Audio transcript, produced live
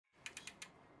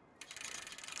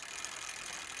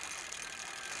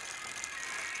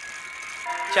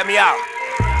Check me out.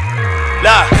 Look,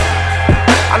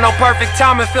 I know perfect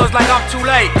timing feels like I'm too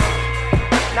late.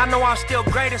 And I know I'm still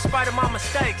great in spite of my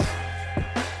mistakes.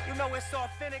 You know it's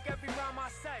authentic every rhyme I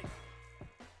say.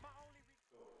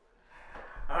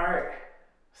 Alright,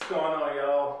 what's going on,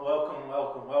 y'all?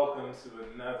 Welcome to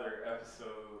another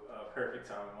episode of Perfect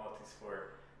Timing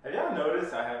Multisport. Have y'all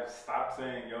noticed I have stopped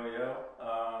saying yo-yo?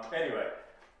 Anyway,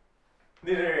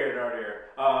 neither here nor there.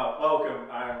 Welcome.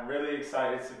 I'm really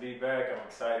excited to be back. I'm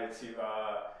excited to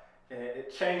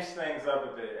change things up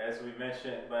a bit. As we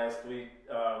mentioned last week,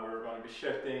 we're going to be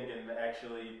shifting and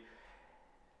actually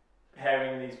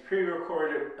having these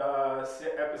pre-recorded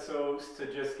episodes to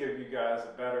just give you guys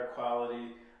a better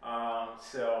quality.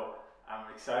 So I'm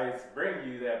excited to bring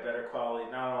you that better quality,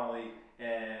 not only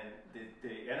in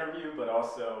the interview, but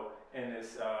also in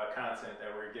this content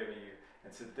that we're giving you.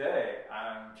 And today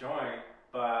I'm joined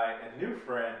by a new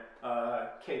friend,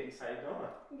 Katie. How you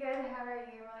doing? Good. How are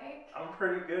you, Mike? I'm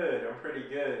pretty good.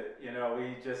 You know,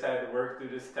 we just had to work through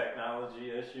this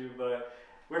technology issue, but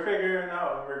we're figuring it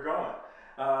out and we're going.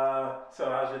 So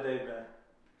how's your day been?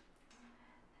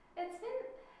 It's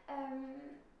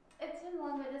been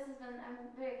long, but I'm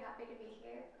very happy to be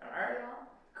here. All right.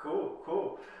 Cool.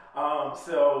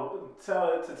 So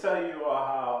to tell you all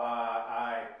how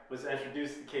I was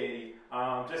introduced to Katie,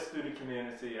 just through the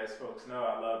community. As folks know,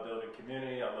 I love building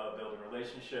community, I love building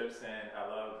relationships, and I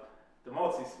love the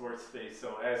multi-sport space.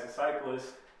 So as a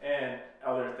cyclist and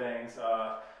other things,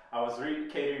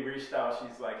 Katie reached out.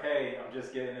 She's like, hey, I'm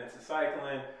just getting into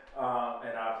cycling,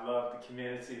 and I've loved the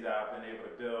community that I've been able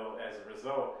to build as a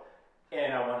result,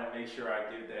 and I want to make sure I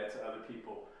give that to other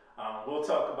people. We'll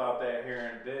talk about that here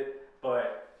in a bit,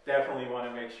 but definitely want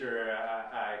to make sure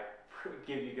I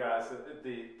give you guys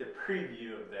the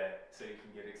preview of that so you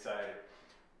can get excited.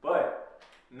 But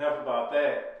enough about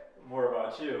that, more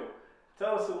about you.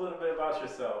 Tell us a little bit about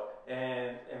yourself,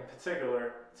 and in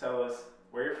particular, tell us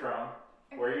where you're from,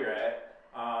 where you're at,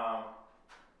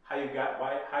 how you got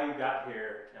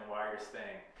here, and why you're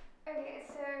staying. Okay,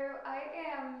 so I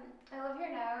live here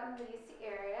now in the DC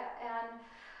area, and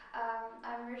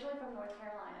I'm originally from North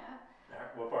Carolina.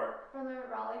 What part? From the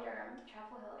Raleigh-Durham,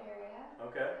 Chapel Hill area.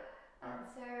 Okay. And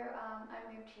so I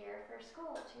moved here for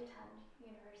school to attend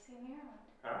University of Maryland.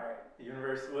 All right.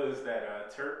 University, what is that,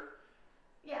 Terp?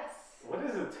 Yes. What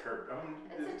is a Terp?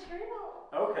 It's a turtle.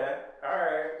 Okay. All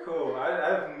right. Cool.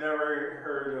 I've never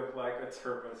heard of like a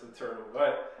Terp as a turtle,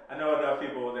 but I know enough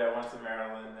people that went to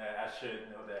Maryland that I should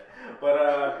know that.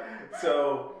 But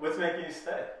so what's making you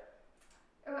stay?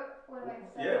 What am I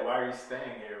studying? Yeah. Why are you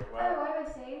staying here? Why am I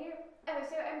staying here? Oh,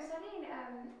 so I'm studying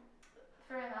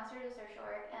for a master's of social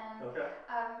work, and okay.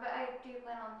 But I do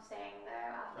plan on staying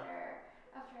though after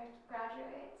I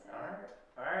graduate. So.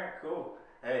 All right, cool.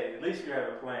 Hey, at least you have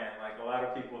a plan. Like a lot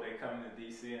of people, they come to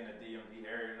DC and the DMV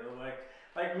area, they're like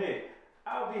me.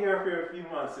 I'll be here for a few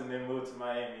months and then move to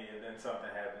Miami, and then something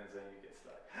happens and you get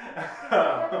stuck.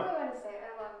 I definitely want to stay.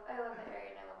 I love the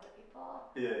area and I love the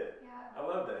people. Yeah. I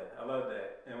love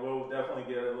that. And we'll definitely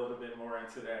get a little bit more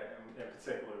into that, in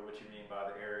particular what you mean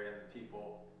by the area and the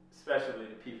people, especially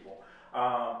the people.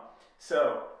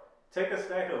 So take us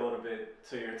back a little bit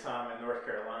to your time in North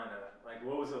Carolina. Like,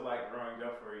 what was it like growing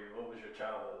up for you? What was your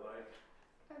childhood like?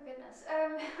 Oh goodness.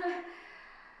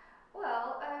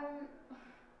 Well,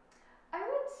 I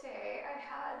would say I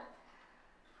had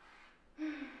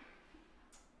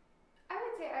a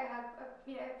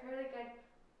really good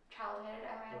childhood. I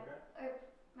had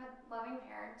loving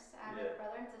parents. I have a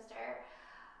brother and sister.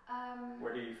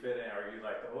 Where do you fit in? Are you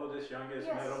like the oldest, youngest,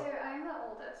 yes, middle? so I'm the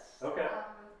oldest. Okay.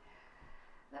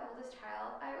 The oldest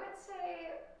child. I would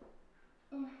say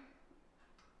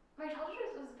my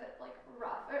childhood was a bit like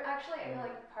rough. Or actually, I feel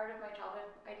like part of my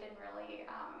childhood I didn't really.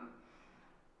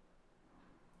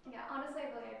 Honestly,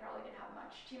 I feel like I probably didn't have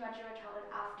too much of a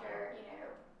childhood after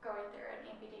going through an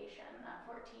amputation at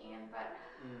 14. But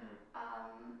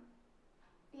I'm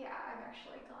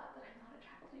actually glad that I'm not a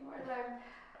child anymore. That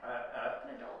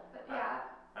I'm an adult. But yeah.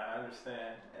 I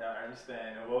understand,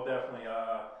 and we'll definitely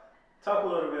talk a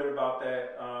little bit about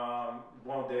that.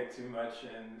 Won't dig too much,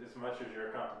 and as much as you're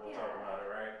comfortable talking about it,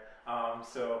 right?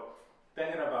 So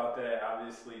thinking about that,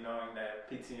 obviously knowing that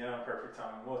PTM, Perfect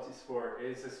Timing Multisport,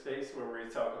 is a space where we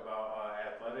talk about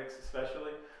athletics,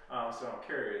 especially. So I'm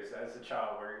curious, as a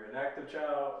child, were you an active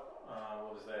child?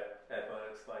 What was that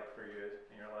athletics like for you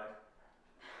in your life?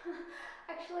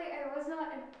 Actually, I was not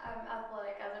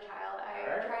athletic as a child.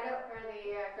 I tried out for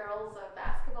the girls'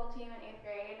 basketball team in 8th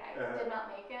grade. I did not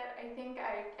make it.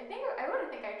 I would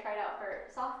think I tried out for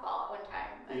softball at one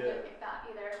time. I didn't make that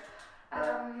either.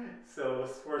 So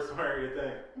sportswear, you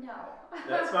think? No.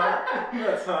 That's fine.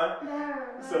 That's fine.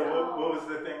 No. So what was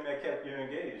the thing that kept you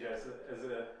engaged as a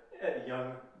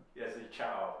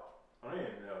child? I don't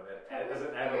even know that. As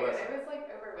an adolescent. I was like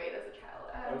overweight as a child.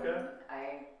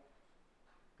 Okay.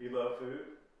 You love food?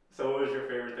 So what was your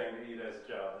favorite thing to eat as a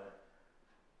child then?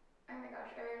 Oh my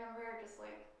gosh, I remember just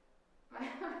like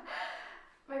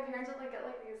my parents would like get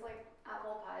like these like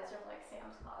apple pies from like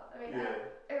Sam's Club. I mean,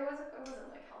 it wasn't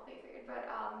like healthy food, but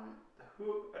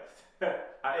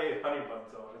I ate honey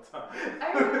buns all the time.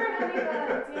 I remember honey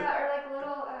buns, yeah, or like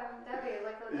little Debbie,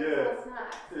 like those little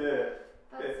snacks. Yeah.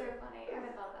 That's so funny. I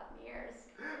haven't thought about in years.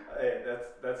 Hey,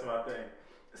 that's my thing.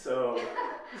 So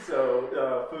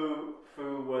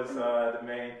food was the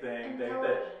main thing.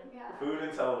 Yeah. Food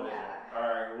and television. Yeah. All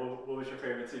right. What was your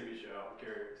favorite TV show? I'm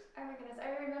curious. Oh my goodness, I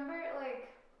remember like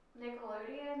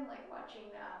Nickelodeon, like watching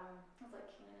it was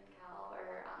like Kenan and Kel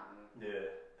or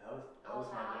Yeah, that was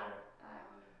my jam.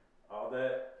 All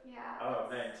that. Yeah. Oh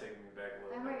man, taking me back a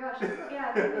little. Oh my gosh.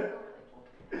 Yeah. It's really cool.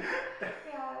 Yeah.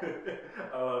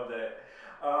 I love that.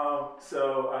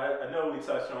 So I know we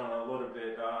touched on it a little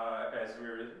bit as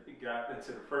we got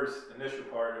into the first initial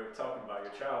part of talking about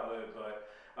your childhood, but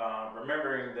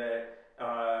remembering that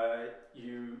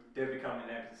you did become an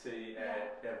amputee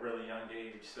at a really young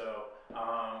age. So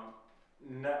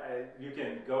you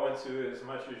can go into it as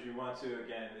much as you want to.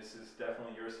 Again, this is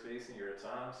definitely your space and your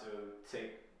time, so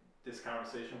take this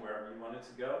conversation wherever you want it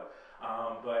to go.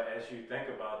 But as you think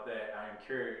about that, I'm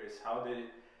curious, how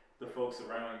did the folks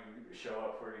around you show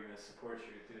up for you and support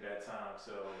you through that time?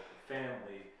 So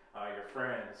family, your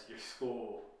friends, your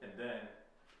school, and then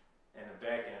in the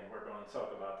back end, we're going to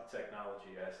talk about the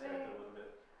technology aspect a little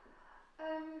bit.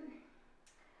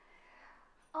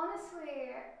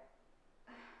 Honestly,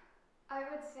 I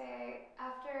would say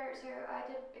so I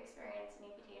did experience an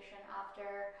amputation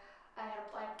after I had a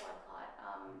blood clot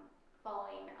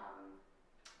following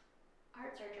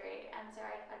heart surgery, and so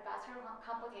I had vascular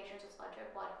complications, which led to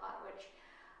a blood clot, which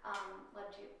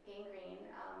led to gangrene.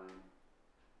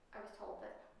 I was told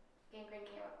that gangrene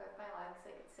came up with my legs.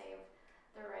 They could save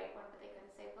the right one, but they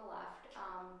couldn't save the left.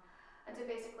 And so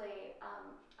basically,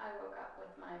 I woke up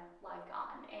with my leg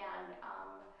gone, and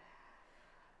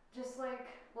just like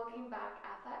looking back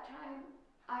at that time,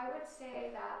 I would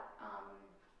say that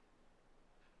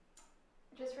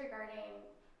just regarding,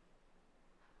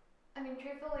 I mean,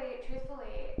 truthfully,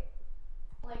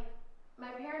 like,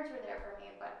 my parents were there for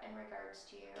me, but in regards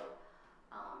to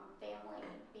family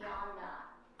beyond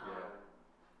that,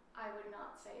 I would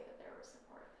not say that there was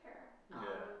support there.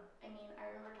 I mean, I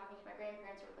remember talking to my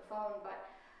grandparents over the phone, but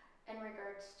in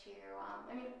regards to,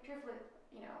 I mean, truthfully,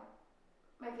 you know,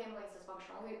 my family is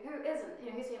dysfunctional. Who isn't?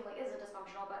 You know, his family isn't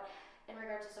dysfunctional, but in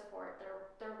regards to support,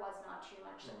 there was not too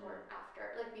much support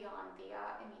after, like, beyond the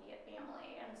immediate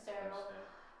family, and so.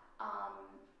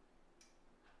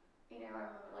 You know, I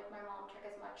remember like my mom took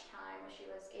as much time as she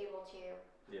was able to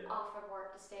off of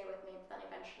work to stay with me, but then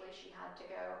eventually she had to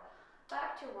go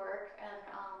back to work, and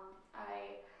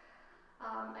I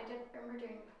did remember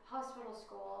doing hospital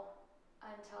school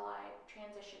until I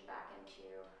transitioned back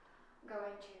into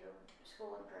going to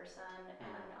school in person,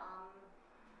 and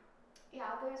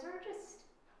those were just,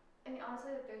 I mean,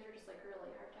 honestly, like, those were just like really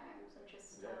hard times, and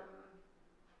just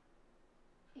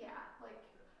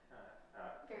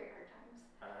very hard times.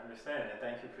 I understand, and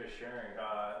thank you for sharing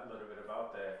a little bit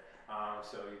about that.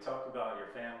 So you talked about your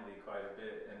family quite a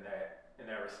bit in that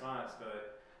response,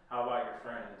 but how about your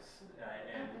friends?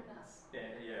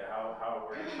 How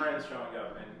were your friends showing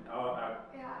up? And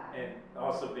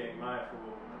also being mindful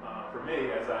for me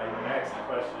as I asked the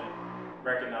question,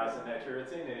 recognizing that you're a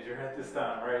teenager at this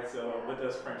time, right? So what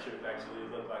does friendship actually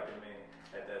look like to me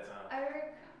at that time?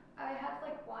 I had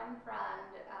like one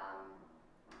friend.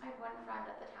 I had one friend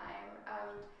at the time,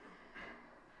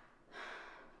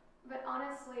 but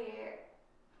honestly,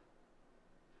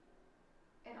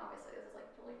 and obviously this is like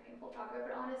really painful to talk about,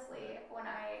 but honestly,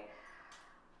 like,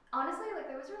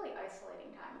 that was a really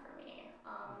isolating time for me.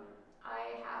 I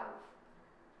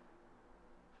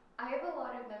have a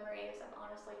lot of memories of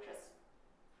honestly just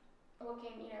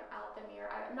looking, you know, out the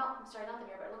mirror. Not the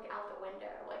mirror, but looking out the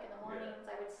window. Like in the mornings,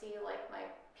 I would see like my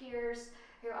peers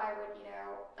who I would, you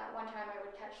know, at one time I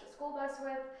would catch the school bus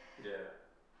with.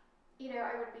 You know,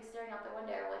 I would be staring out the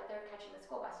window like they're catching the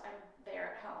school bus. I'm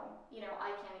there at home. You know,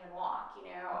 I can't even walk.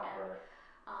 You know, and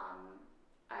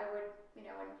I would, you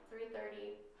know, when 3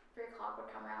 o'clock would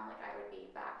come around, like I would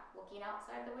be back looking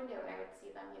outside the window, and I would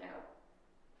see them, you know,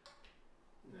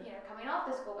 coming off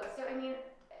the school bus. So I mean,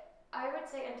 I would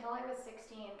say until I was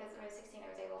 16, because when I was 16, I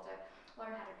was able to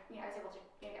learn how to, you know,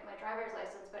 get my driver's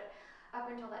license. But up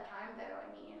until that time, though, I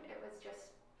mean, it was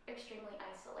just extremely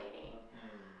isolating.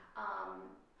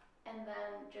 And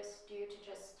then just due to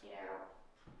just, you know,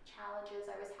 challenges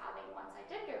I was having once I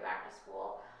did go back to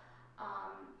school,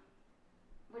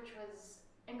 which was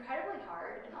incredibly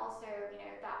hard. And also, you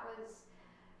know, that was,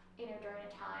 you know, during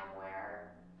a time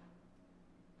where,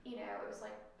 you know, it was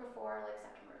like before like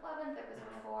September 11th, it was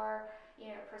before,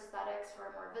 you know, prosthetics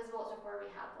were more visible. It was before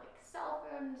we had like cell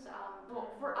phones.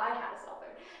 Well, before I had a cell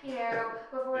phone, you know,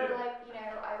 before like, you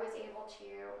know, I was able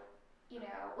to, you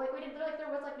know, like we did, like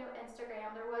there was like no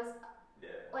Instagram. There was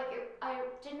like I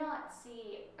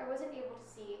wasn't able to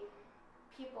see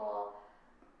people,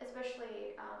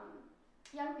 especially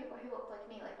young people who looked like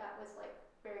me. Like that was like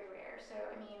very rare. So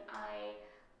I mean, I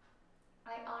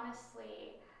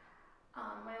honestly,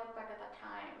 when I look back at that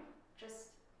time,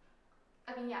 just,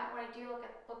 I mean, yeah, when I do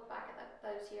look back at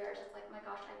those years, it's like, my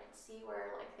gosh, I could see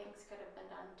where like things could have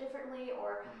been done differently,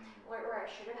 or where I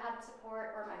should have had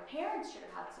support, or my parents should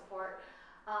have had support,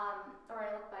 or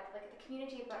I look back like at the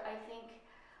community. But I think,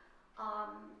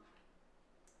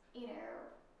 you know,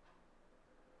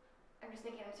 I'm just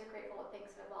thinking, I'm so grateful that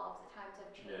things have evolved, that times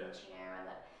have changed, you know, and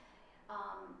that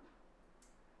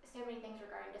so many things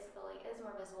regarding disability is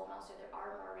more visible, and also there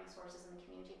are more resources in the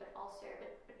community. But also,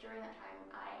 but during that time,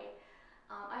 I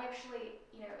actually,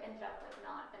 you know, ended up like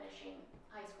not finishing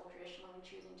high school traditionally, and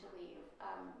choosing to leave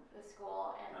the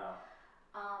school, and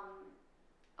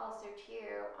also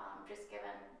too, just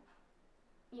given,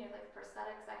 you know, like the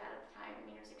prosthetics I had at the time. I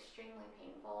mean, it was extremely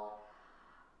painful.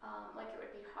 Like it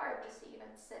would be hard just to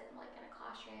even sit like in a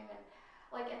classroom and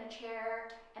like in a chair,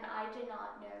 and I did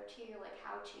not know too like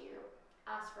how to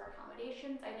ask for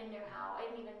accommodations. I didn't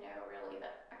even know really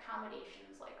that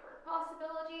accommodations like were a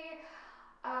possibility.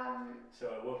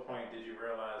 So at what point did you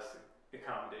realize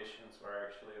accommodations were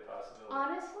actually a possibility?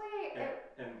 Honestly,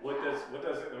 what does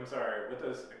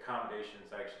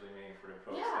accommodations actually mean for the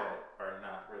folks that are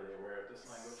not really aware of this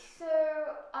language?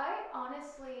 So I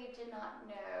honestly did not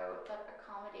know that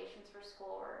accommodations for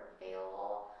school were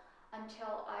available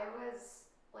until I was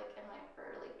like in my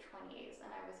early 20s, and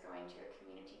I was going to a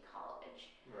community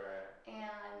college. Right.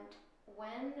 And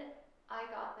when I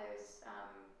got those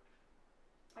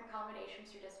accommodations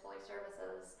through disability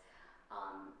services,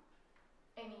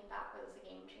 I mean, that was a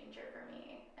game changer for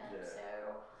me. And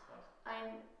so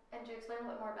and to explain a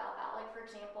little bit more about that, like for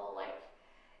example, like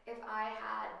if I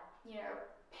had, you know,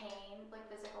 pain, like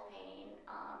physical pain,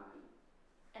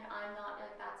 and I'm not,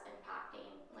 like that's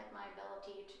impacting like my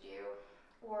ability to do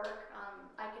work,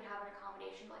 I could have an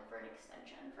accommodation like for an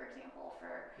extension, for example,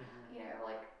 for you know,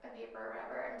 like a paper or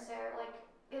whatever. And so like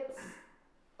it's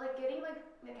like getting like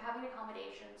having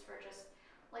accommodations for just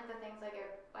like the things I go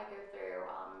through,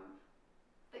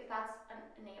 like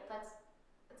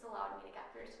it's allowed me to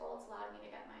get through school. It's allowed me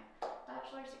to get my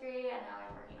bachelor's degree, and now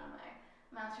I'm working on my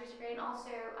master's degree. And also,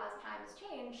 as time has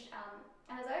changed,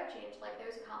 and as I've changed, like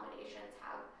those accommodations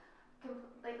have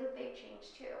they've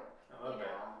changed too. I love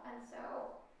that. And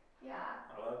so, yeah.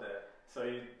 I love that. So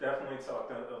you definitely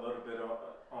talked a little bit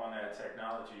on that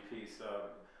technology piece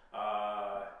of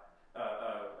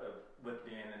with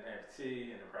being an amputee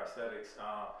and the prosthetics.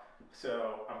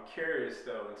 So I'm curious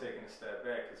though, and taking a step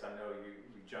back, because I know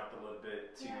you jumped a little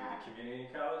bit to the community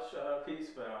college piece,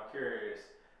 but I'm curious,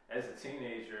 as a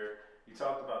teenager, you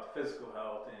talked about the physical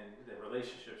health and the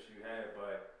relationships you had,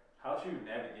 but how did you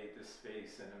navigate this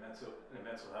space in a mental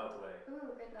health way?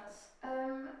 Ooh, goodness.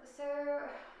 So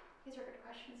these are good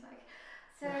questions, Mike.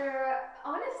 So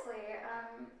honestly,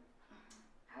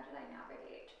 how did I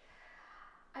navigate?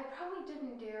 I probably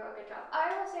didn't do a good job.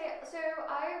 I will say, so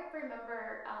I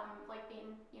remember like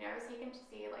being, you know, I was taken to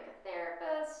see like a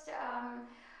therapist.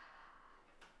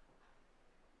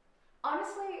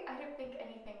 Honestly, I don't think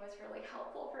anything was really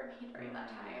helpful for me during that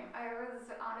time. I remember,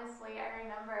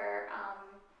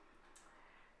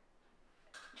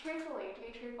 truthfully, to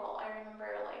be truthful, I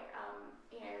remember like,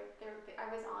 you know,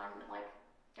 I was on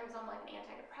like an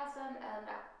antidepressant, and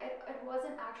it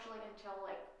wasn't actually until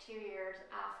like 2 years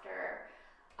after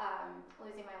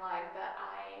losing my leg that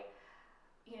I,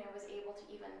 you know, was able to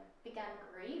even begin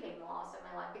grieving the loss of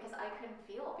my leg, because I couldn't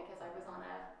feel, because I was on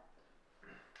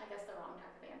I guess the wrong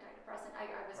type of antidepressant. I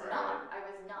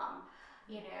was numb,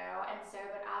 you know. And so,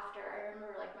 but after, I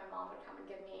remember like my mom would come and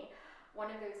give me one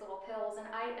of those little pills, and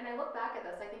I look back at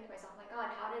this, I think to myself, my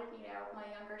God, how did, you know, my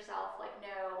younger self like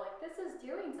know like this is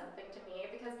doing something to me?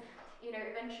 Because, you know,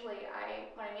 eventually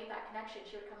when I made that connection,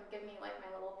 she would come and give me like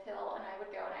my little pill, and I would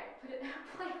go and I'd put it in a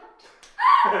plant.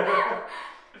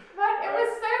 But it was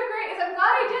so great. So I'm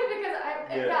glad I did, because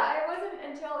it wasn't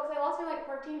until, because I lost my leg at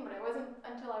 14, but it wasn't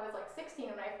until I was like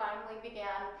 16 when I finally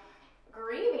began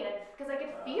grieving because I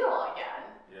could Wow. feel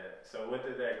again. Yeah. So what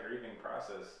did that grieving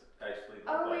process actually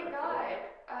look Oh like? my God.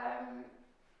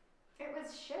 It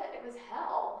was shit. It was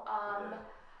hell.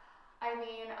 I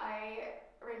mean, I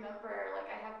remember, like,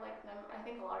 I have, like, I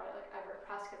think a lot of it, like, I've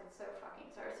repressed because it's so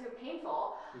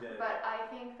painful. Yeah. But I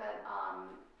think that,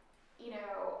 you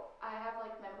know, I have,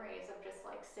 like, memories of just,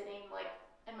 like, sitting, like,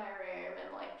 in my room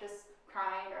and, like, just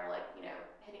crying or, like, you know,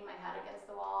 hitting my head against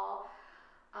the wall.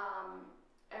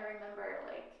 I remember,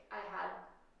 like,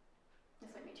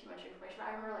 this might be too much information, but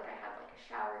I remember, like, I had, like, a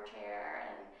shower chair,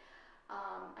 and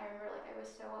I remember, like, I was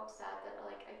so upset that,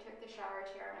 like, I took the shower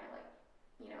chair and I, like,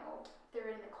 you know, threw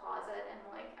it in the closet, and,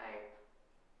 like, I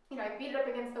beat it up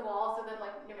against the wall so then,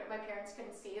 like, you know, my parents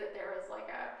couldn't see that there was, like,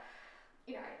 I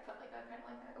put, like, a kind of,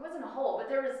 like, it wasn't a hole, but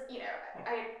there was, you know,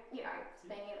 I was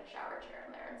banging a shower chair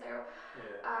in there, and so,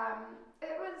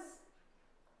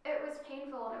 it was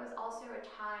painful, and it was also a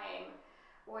time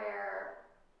where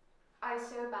I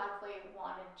so badly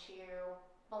wanted to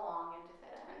belong and to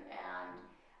fit in, and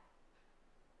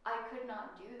I could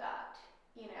not do that.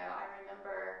 You know, I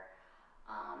remember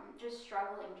just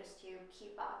struggling just to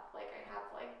keep up. Like, I have,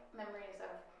 like, memories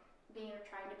of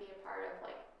trying to be a part of,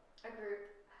 like, a group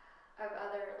of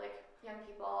other, like, young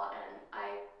people, and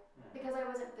because I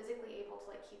wasn't physically able to,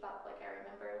 like, keep up, like, I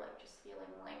remember, like, just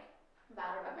feeling, like,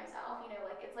 bad about myself, you know,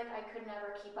 like, it's like I could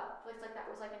never keep up. It's like that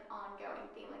was, like, an ongoing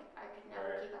theme, like, I could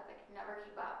never keep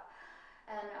up,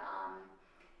 and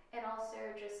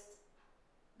also just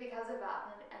because of that,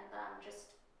 and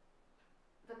just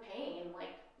the pain,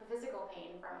 like, the physical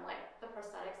pain from, like, the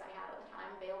prosthetics I had at the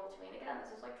time available to me, and again, this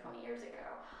was, like, 20 years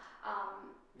ago,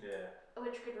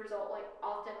 which could result, like,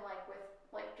 often, like, with,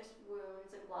 like, just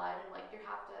wounds and blood, and, like, you're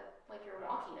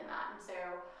walking in that, and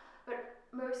so, but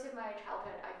most of my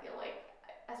childhood, I feel like,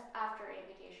 after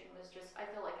amputation was just, I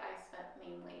feel like I spent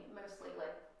mostly,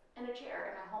 like, in a chair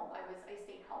in a home. I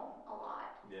stayed home a lot.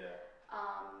 Yeah.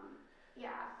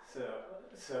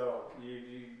 So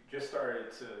you just started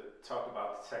to talk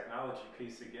about the technology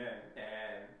piece again,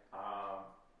 and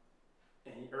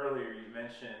earlier you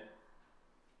mentioned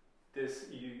this,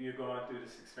 you're going through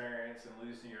this experience and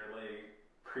losing your leg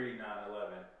pre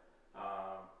 9/11,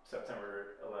 September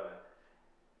 11th.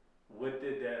 What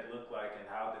did that look like, and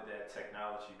how did that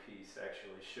technology piece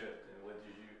actually shift, and what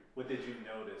did you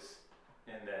notice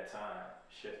in that time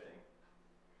shifting?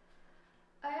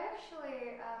 I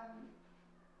actually,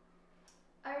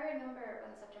 I remember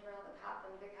when September 11th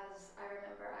happened, because I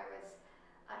remember I was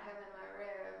at home in my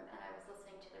room and I was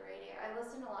listening to the radio. I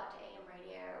listened a lot to AM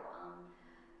radio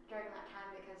during that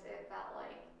time because it felt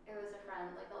like it was a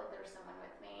friend, like there was someone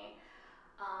with me.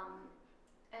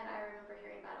 And I remember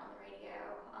hearing that on the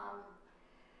radio.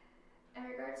 In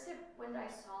regards to when I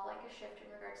saw, like, a shift in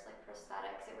regards to, like,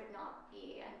 prosthetics, it would not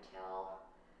be until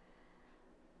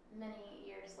many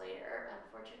years later,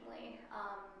 unfortunately.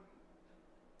 How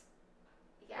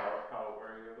old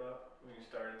were you about when you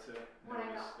started to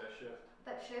notice that shift?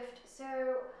 That shift?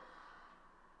 So,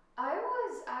 I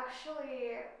was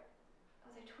actually,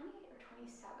 was I 20 or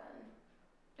 27?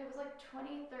 It was like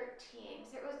 2013.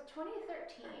 So it was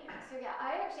 2013. So yeah,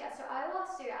 I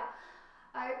lost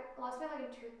my leg in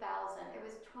 2000. It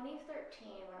was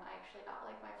 2013 when I actually got,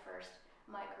 like, my first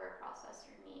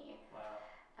microprocessor knee. Wow.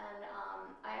 And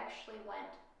I actually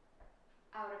went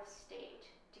out of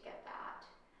state to get that.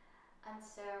 And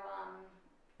so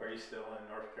were you still in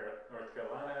North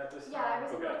Carolina at this time? Yeah, I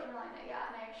was in North Carolina, yeah,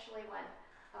 and I actually went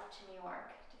up to New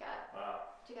York to get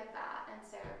that, and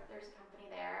so there's a company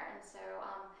there, and so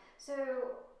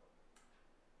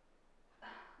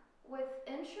with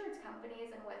insurance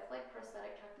companies and with, like,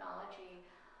 prosthetic technology,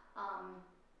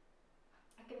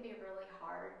 it can be really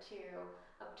hard to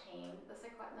obtain this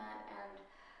equipment, and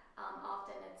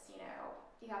often it's, you know,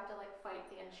 you have to, like, fight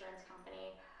the insurance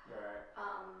company. Right.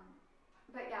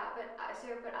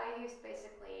 But I used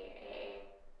basically a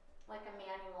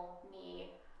manual knee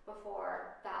before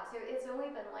that. So it's only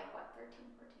been, like, what,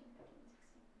 13, 14, 15, 16,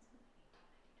 17,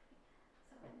 18, 19,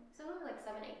 20. So only, like,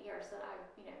 7, 8 years that I've,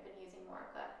 you know, been using more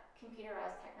of the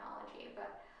computerized technology.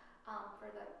 But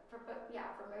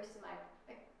for most of my,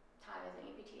 like, time as an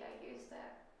amputee, I used the,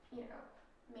 you know,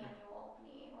 manual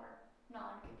knee or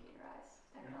non-computerized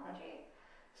technology.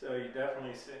 So you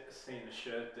definitely seen the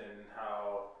shift in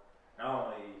how not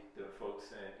only the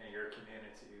folks in your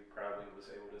community probably was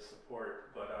able to support,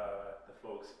 but the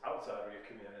folks outside of your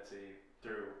community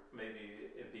through, maybe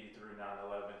it be through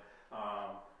 9/11,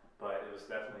 but it was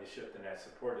definitely a shift in that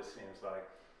support, it seems like.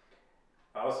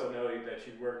 I also know that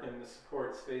you work in the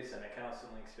support space and the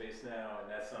counseling space now, and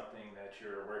that's something that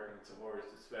you're working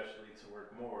towards, especially to work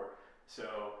more.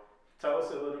 So tell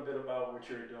us a little bit about what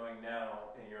you're doing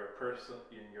now in your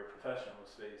professional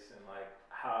space, and like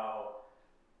how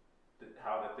the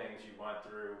things you went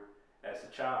through as a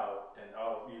child and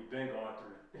all you've been going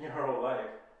through your whole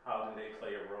life, how do they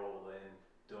play a role in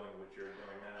doing what you're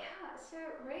doing now? Yeah, so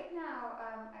right now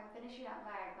I'm finishing up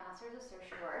my Master's of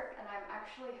Social Work, and I'm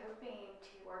actually hoping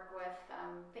to work with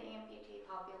the amputee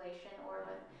population or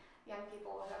with young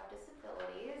people who have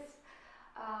disabilities.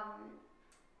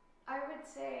 I would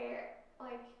say,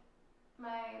 like,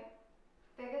 my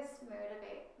biggest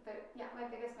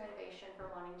motivation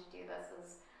for wanting to do this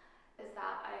is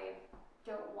that I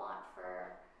don't want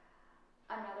for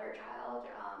another child.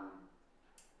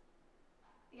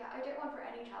 I don't want for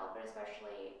any child, but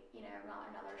especially, not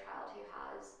another child who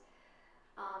has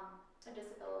a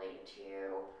disability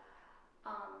to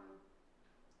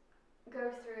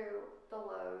go through the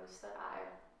lows that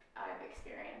I've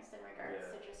experienced in regards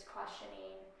to just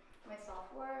questioning my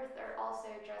self-worth, or also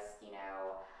just,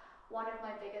 one of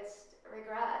my biggest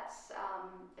regrets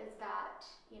is that,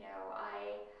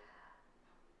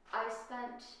 I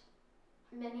spent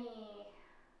many,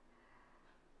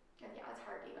 and it's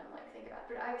hard to even think about,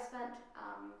 but I've spent,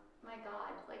 my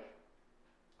God,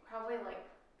 probably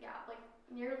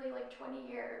nearly 20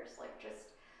 years,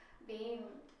 just being,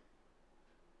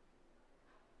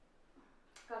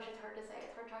 gosh, it's hard to say,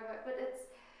 it's hard to talk about, but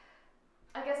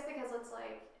I guess because it's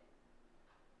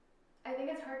I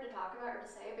think it's hard to talk about or to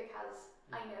say because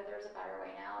I know there's a better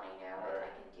way now, and I know what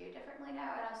I can do differently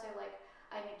now, and also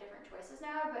I make different choices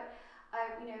now, but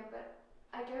I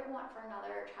don't want for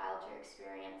another child to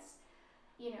experience,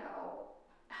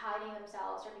 hiding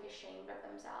themselves or be ashamed of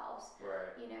themselves,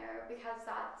 right? Because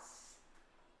that's,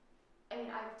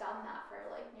 I've done that for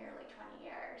nearly 20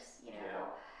 years, and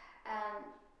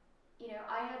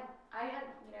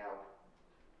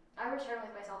I was struggling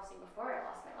with my self-esteem before I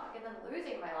lost my leg, and then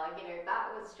losing my leg, that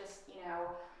was just,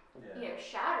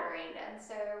 shattering. And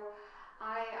so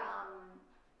I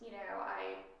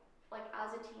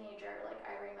as a teenager,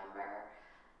 I remember,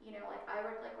 I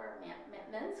would wear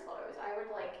men's clothes. I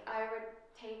would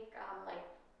take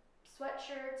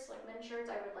sweatshirts, men's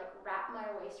shirts. I would wrap my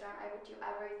waist around. I would do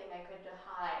everything I could to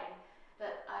hide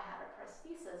that I had a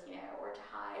prosthesis, or to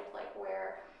hide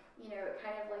where, it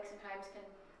kind of sometimes can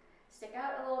stick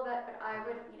out a little bit, but I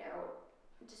would,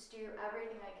 just do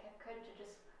everything I could to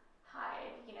just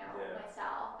hide,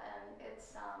 myself. And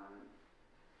it's,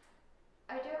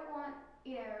 I don't want,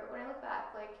 when I look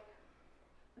back,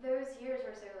 those years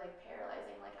were so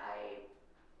paralyzing.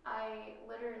 I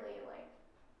literally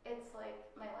it's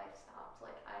my life stopped.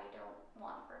 I don't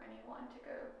want for anyone to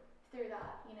go through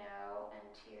that, and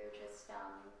to just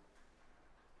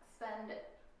spend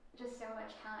just so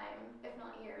much time, if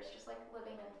not years, just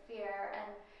living in fear.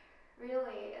 And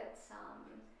really it's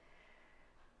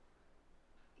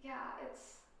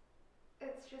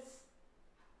it's just,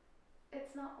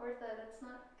 it's not worth it. It's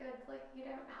not good. You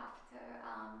don't have to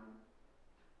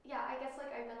I guess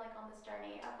I've been on this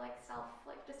journey of self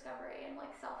discovery and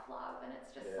self-love, and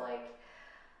it's just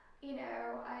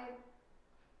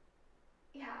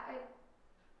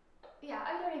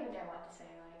I don't even know what to say.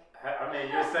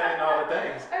 You're saying all the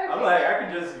things. Okay. I'm I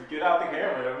can just get out the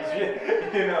camera.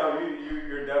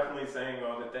 You're definitely saying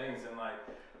all the things and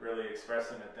really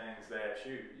expressing the things that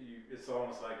it's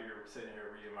almost like you're sitting here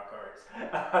reading my cards.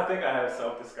 I think I have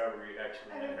self-discovery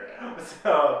actually in here.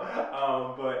 So,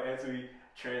 but as we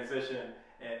transition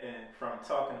and from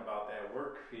talking about that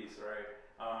work piece, right?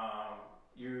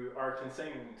 You are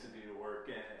continuing to do the work,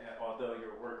 and although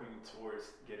you're working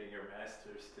towards getting your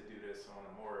master's to do this on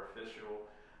a more professional,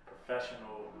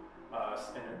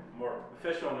 in a more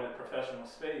official and professional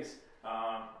space,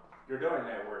 you're doing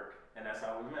that work, and that's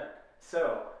how we met.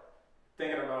 So,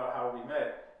 thinking about how we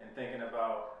met and thinking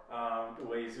about the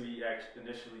ways we actually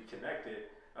initially connected,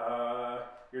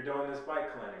 you're doing this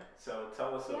bike clinic. So,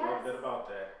 tell us a little bit about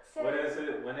that. So, what is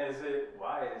it? When is it?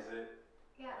 Why is it?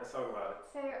 Yeah. Let's talk about it.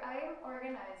 So I am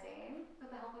organizing, with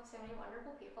the help of so many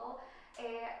wonderful people,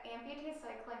 a Amputee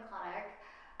Cycling Clinic,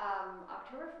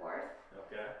 October 4th,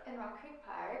 in Rock Creek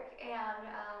Park, and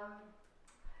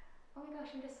oh my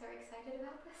gosh, I'm just so excited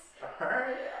about this. All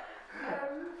right.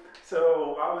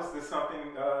 So why was this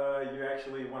something you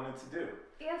actually wanted to do?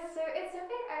 Yes, so it's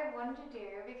something I wanted to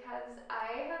do because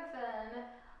I have been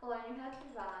learning how to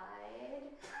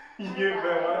ride. You've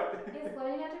been what? Yes,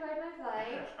 learning how to ride my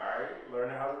bike. Alright,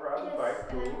 learning how to ride the bike,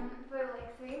 cool. For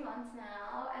 3 months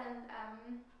now, and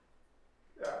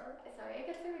sorry, I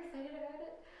get so excited about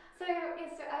it. So yeah,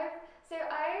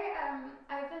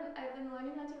 I've been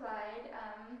learning how to ride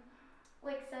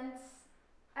since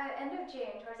towards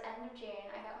end of June,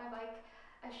 I got my bike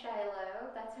Shiloh,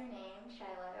 that's her name,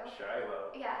 Shiloh. Shiloh.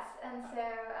 Yes, and so,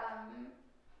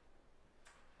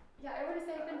 yeah, I would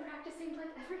say I've been practicing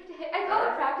like every day. I call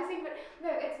it practicing, but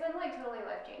no, it's been like totally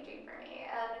life changing for me.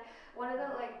 And one of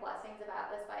the like blessings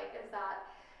about this bike is that,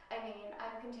 I mean,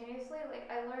 I'm continuously like,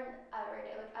 I learn every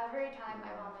day. Like every time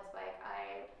I'm on this bike,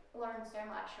 I learn so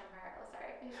much from her. Oh,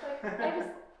 sorry.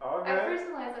 I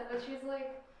personalize it, but she's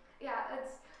like, yeah,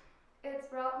 it's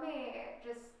brought me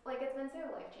just like, it's been so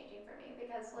life changing for me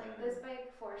because like this bike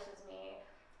forces me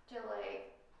to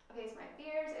like face my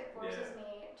fears. It forces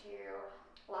me to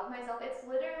love myself. It's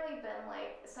literally been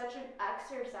like such an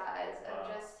exercise of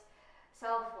just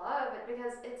self-love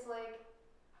because it's like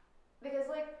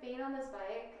being on this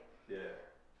bike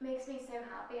makes me so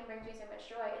happy and brings me so much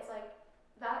joy. It's like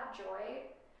that joy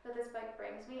that this bike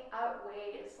brings me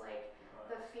outweighs like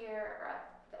the fear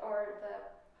or the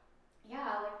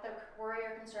like the worry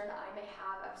or concern that I may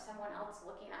have of someone else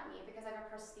looking at me because I have a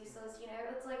prosthesis, you know.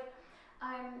 It's like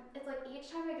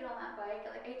each time I get on that bike,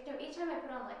 like each time I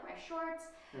put on like my shorts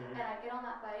and I get on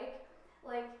that bike,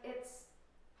 like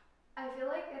I feel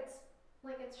like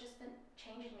it's just been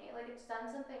changing me. Like it's done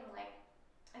something like,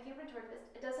 I keep putting towards this,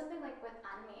 it does something like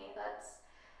within me that's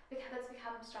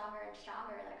become stronger and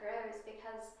stronger and that grows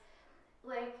because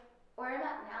like where I'm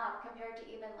at now compared to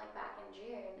even like back in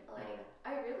June, like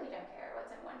I really don't care what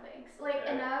someone thinks. Like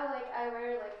and now like I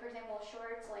wear like for example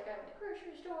shorts like I'm at the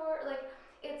grocery store, like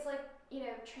it's like, you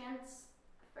know,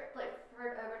 transferred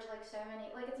over to like so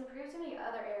many, like it's improved so many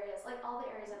other areas, like all the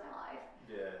areas of my life.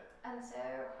 Yeah. And so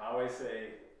I always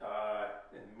say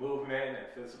movement and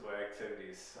physical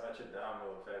activity is such a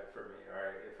domino effect for me. All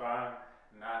right, if I'm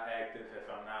not active, if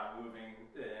I'm not moving,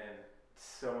 then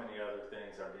so many other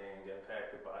things are being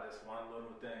impacted by this one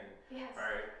little thing. Yes. All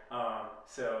right.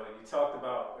 So you talked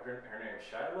about her name,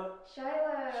 Shiloh?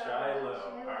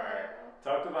 Shiloh. All right.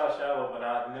 Talked about Shiloh, but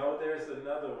I know there's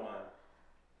another one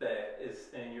that is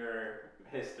in your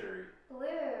history.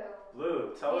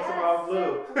 Blue. Tell us about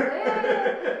Blue. So Blue.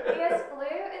 Yes,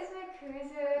 Blue is my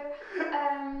cruiser.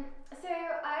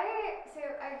 So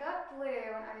I got Blue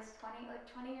when I was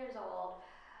 20 years old.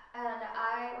 And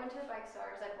I went to the bike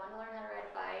store because I wanted to learn how to ride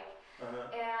a bike.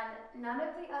 And none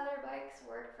of the other bikes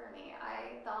worked for me.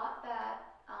 I thought that,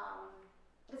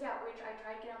 I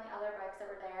tried to get on the other bikes that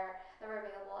were there, that were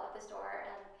available at the store,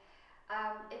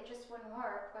 and it just wouldn't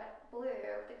work. But Blue,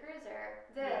 the cruiser,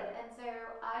 did. And so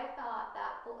I thought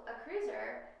that a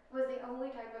cruiser was the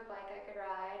only type of bike I could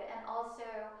ride, and also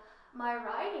my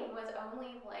riding was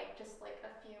only like just like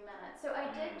a few minutes. So I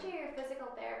did do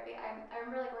physical therapy. I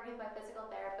remember like working with my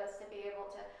physical therapist to be able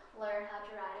to learn how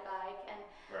to ride a bike. And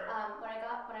when I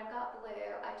got Blue,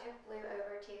 I took Blue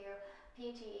over to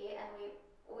PT and we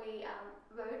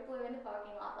rode Blue in the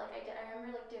parking lot. Like I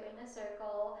remember like doing a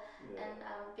circle and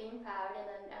being proud, and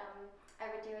then I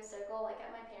would do a circle like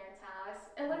at my parents' house,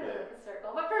 and literally like a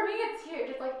circle. But for me, it's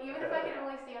huge. It's like even if I can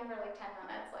only stand for like 10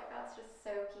 minutes, like that's just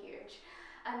so huge.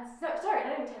 And so, sorry,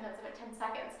 not even 10 minutes, but 10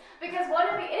 seconds. Because one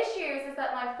of the issues is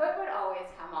that my foot would always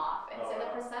come off. And so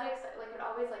the prosthetics like would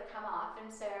always like come off. And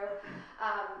so,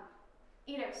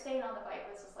 you know, staying on the bike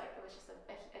was just like, it was just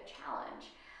a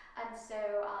challenge. And so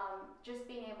just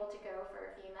being able to go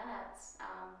for a few minutes,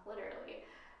 literally,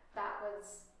 that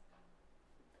was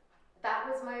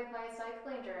my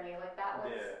cycling journey. Like that was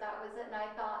it. And I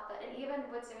thought that, and even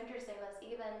what's so interesting was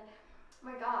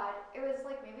my God, it was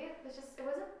like maybe it was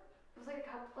like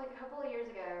a couple of years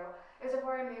ago. It was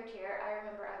before I moved here. I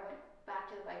remember I went back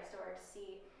to the bike store to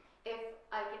see if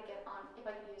I could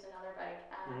use another bike,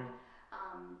 and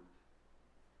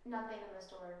nothing in the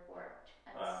store worked.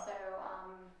 And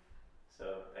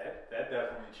so that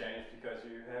definitely changed because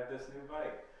you have this new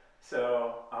bike.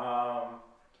 So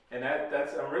and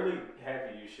that's I'm really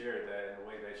happy you shared that in the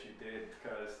way that you did,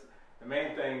 because the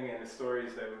main thing in the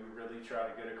stories that we really try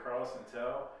to get across and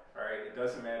tell. All right, it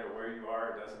doesn't matter where you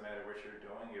are, it doesn't matter what you're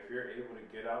doing. If you're able to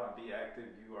get out and be active,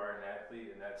 you are an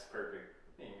athlete, and that's perfect.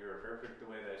 And you're perfect the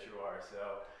way that you are.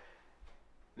 So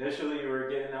initially you were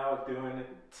getting out doing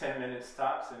 10 minutes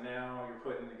tops, and now you're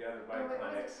putting together bike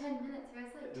clinics. It was 10 minutes, it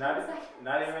was like 10 seconds.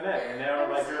 Not even that. And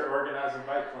now like you're organizing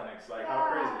bike clinics. Like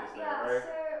how crazy is that, right?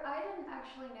 So I didn't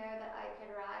actually know that I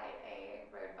could ride a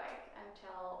road bike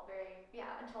until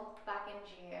back in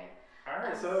June. All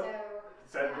right, so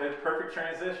that's a perfect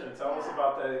transition. Tell us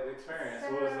about that experience.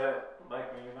 What was that like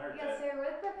when you learned that? So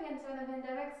with the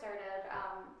pandemic started,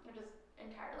 which is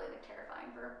entirely like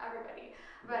terrifying for everybody.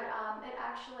 But it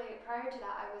actually, prior to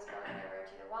that, I was going over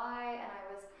to the Y, and I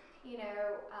was,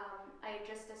 I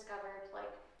just discovered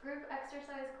like group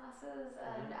exercise classes,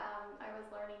 and I was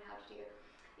learning how to do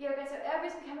yoga. So I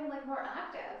was becoming like more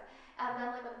active. And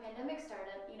then like when the pandemic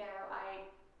started, I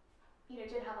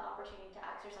didn't have the opportunity to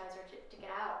exercise or to get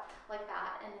out like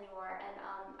that anymore. And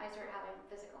I started having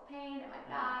physical pain in my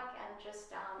back and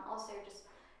just also just,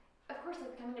 of course,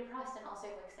 like becoming depressed and also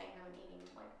like staying home and eating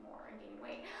like more and gaining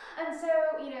weight. And so,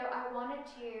 I wanted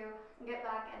to get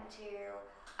back into,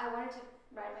 I wanted to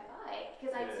ride my bike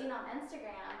because I'd seen on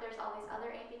Instagram there's all these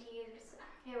other amputees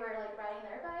who were like riding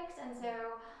their bikes. And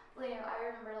so, I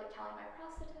remember like telling my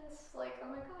prosthetist, like, oh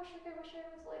my gosh, like I wish I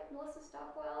was like Melissa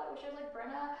Stockwell, I wish I was like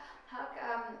Brenna Huck.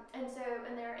 And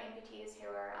there are amputees who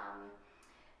are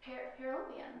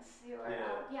Paralympians who are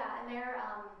and they're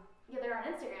on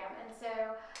Instagram. And so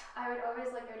I would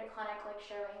always like go to clinic like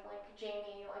showing like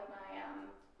Jamie like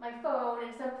my phone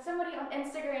and somebody on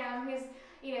Instagram who's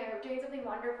doing something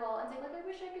wonderful and say like I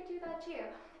wish I could do that too.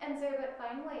 And so but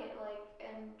finally like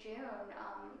in June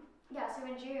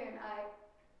in June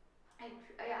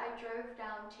I drove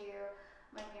down to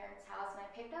my parents' house and I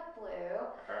picked up Blue.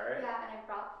 Alright. Yeah, and I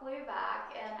brought Blue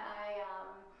back and I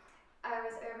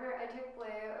took Blue,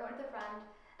 I went with a friend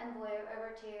and Blue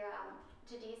over to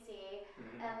DC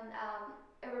and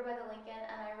over by the Lincoln,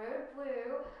 and I rode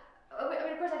Blue. I mean,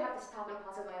 of course I'd have to stop and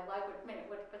pause, my leg would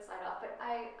slide off, but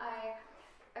I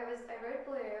rode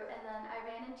Blue, and then I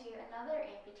ran into another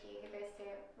amputee who goes to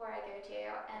where I go to,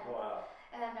 and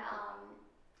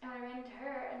and I ran into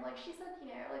her, and like she said,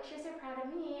 like she was so proud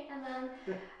of me, and then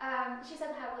she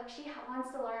said how like she wants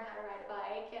to learn how to ride a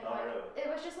bike, and really? It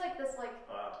was just like this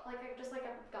just like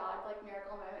a god like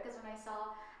miracle moment, because when I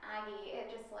saw Aggie,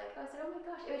 it just like I said, oh my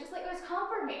gosh, it was just like it was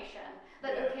confirmation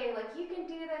that okay, like you can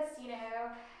do this,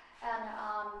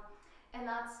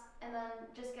 and then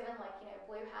just given like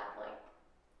Blue had like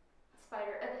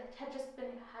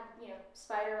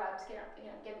spider webs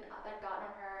that got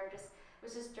on her, and just it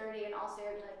was just dirty, and also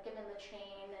like given the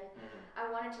chain, and I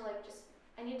wanted to like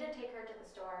I needed to take her to the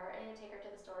store. I needed to take her to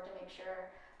the store to make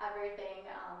sure everything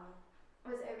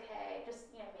was okay, just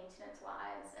maintenance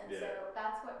wise, and so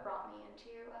that's what brought me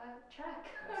into Trek.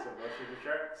 So much of the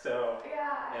Trek. So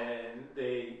and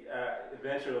they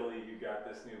eventually you got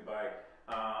this new bike,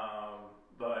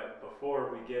 but before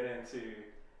we get into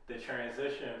the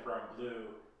transition from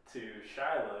Blue to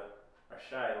Shiloh.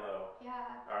 Yeah.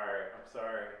 All right, I'm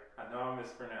sorry. I know I'm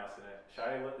mispronouncing it.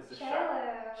 Shiloh. Is it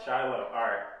Shiloh? Shiloh. All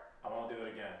right. I won't do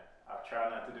it again. I'll try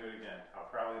not to do it again. I'll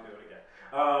probably do it again.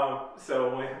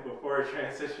 So before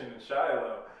transition to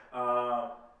Shiloh,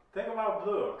 think about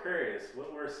Blue. I'm curious.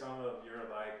 What were some of your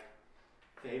like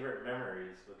favorite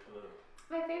memories with Blue?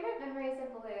 My favorite memories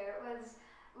of Blue was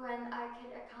when I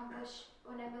could accomplish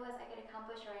riding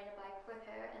a bike with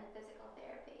her in physical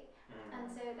therapy. And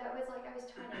so that was like I was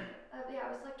 20.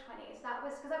 I was like 20. So that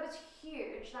was because that was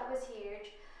huge.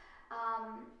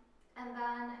 And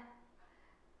then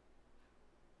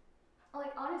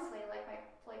like honestly, like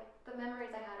the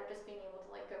memories I had of just being able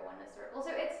to like go in a circle.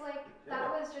 So it's like that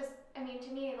was just. I mean,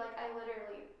 to me, like I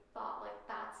literally thought like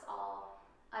that's all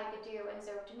I could do, and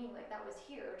so to me, like that was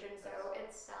huge. And so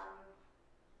it's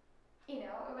it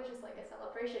was just like a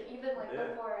celebration. Even like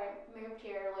before I moved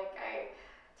here, like I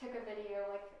took a video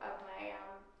like of my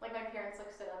my parents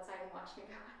like stood outside and watched me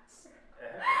go outside.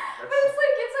 But it's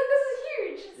like this is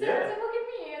huge. So it's like look at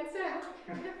me, and so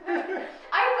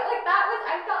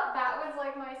I thought that was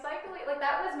like my cycling, like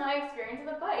that was my experience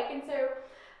with the bike, and so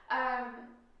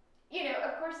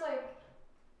of course like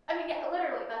I mean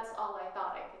literally that's all I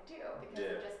thought I could do because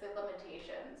of just the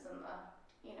limitations and the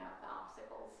the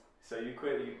obstacles. So you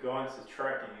go into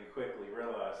Trek and you quickly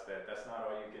realize that that's not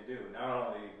all you can do. Not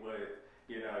only with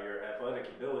your athletic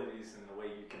abilities and the way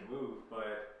you can move,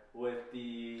 but with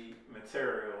the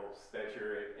materials that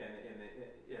you're in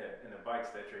the bikes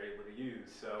that you're able to use.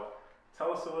 So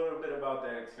tell us a little bit about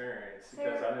that experience,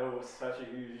 because I know it was such a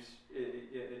huge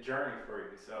journey for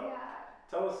you. So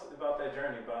tell us about that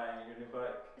journey buying your new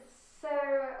bike. So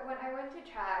when I went to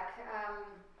Trek,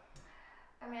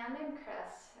 a man named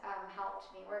Chris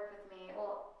helped me, work with me.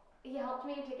 Well, he helped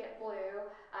me to get Blue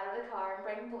out of the car and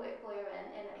bring Blue in,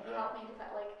 and he helped me to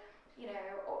put like,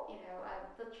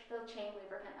 the chain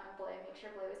lubricant on Blue, make sure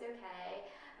Blue was okay.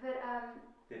 But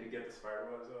did you get the spider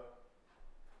webs off?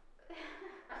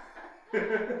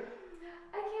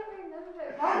 I can't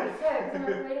remember. Probably so, because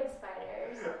I'm afraid of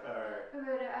spiders. Alright.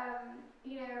 But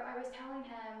I was telling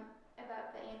him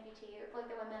about the amputee, like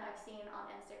the women I've seen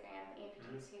on Instagram, the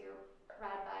amputees who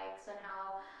ride bikes, and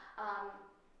how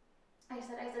I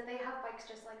said they have bikes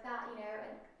just like that, and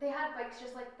they had bikes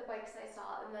just like the bikes I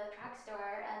saw in the Trek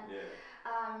store, and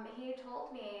he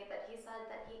told me that he said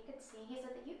that you could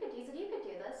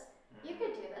do this, you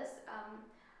could do this,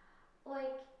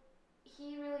 like he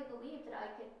he really believed that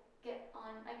I could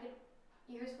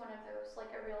use one of those, like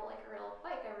a real bike, a real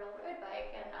road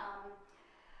bike,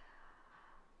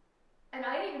 and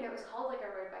I didn't even know it was called like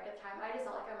a road bike at the time. I just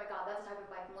thought like, oh my god, that's the type of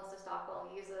bike Melissa Stockwell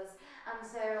uses. And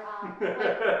so,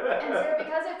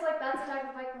 because it's like that's the type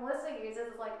of bike Melissa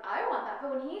uses, it's like I want that.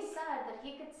 But when he said that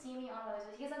he could see me on one of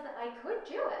those, he said that I could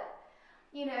do it.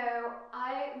 You know,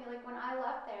 I mean, like when I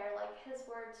left there, like his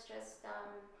words just,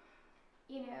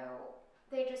 you know,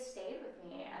 they just stayed with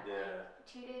me. And like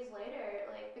 2 days later,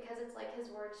 like because it's like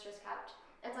his words just kept,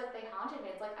 it's like they haunted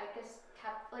me. It's like I just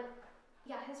kept like.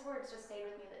 Yeah, his words just stayed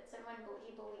with me that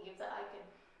he believed that I could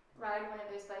ride one of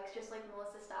those bikes just like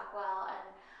Melissa Stockwell,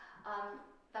 and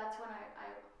that's when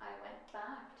I went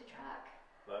back to track.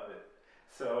 Love it.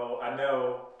 So I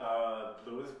know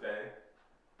Lewis Bay,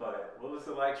 but what was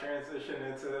it like transition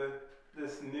into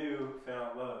this new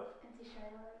found love? Into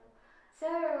Shiloh. So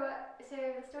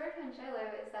the story behind Shiloh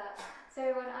is that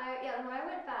when I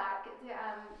went back to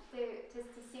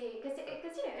see because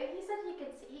you know he said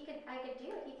I could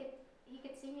do it. He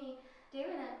could see me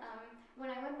doing it. When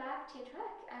I went back to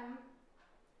trek,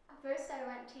 first I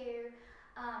went to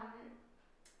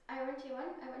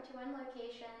one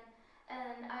location,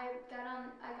 and I got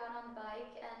on the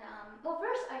bike, and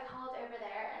first I called over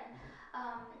there,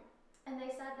 and they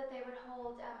said that they would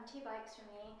hold 2 bikes for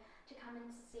me to come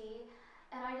and see.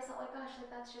 And I just thought, like, gosh, like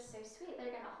that's just so sweet.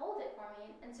 They're gonna hold it for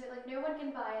me, and so like no one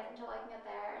can buy it until I can get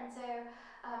there. And so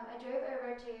I drove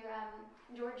over to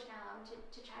Georgetown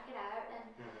to check it out.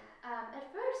 And at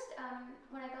first,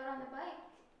 when I got on the bike,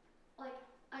 like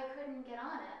I couldn't get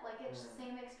on it. Like it's the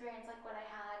same experience like what I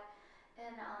had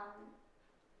in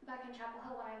back in Chapel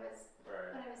Hill when I was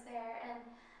there, and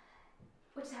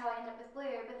which is how I ended up with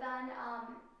Blue. But then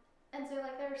and so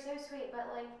like they were so sweet,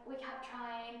 but like we kept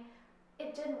trying.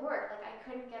 It didn't work. Like I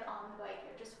couldn't get on the bike.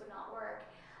 It just would not work.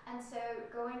 And so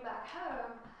going back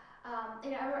home,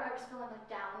 you know, I was feeling like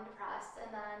down, depressed, and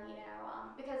then you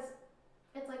know, because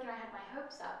it's like you know, I had my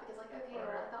hopes up because like okay,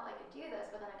 well I thought I could do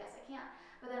this, but then I guess I can't.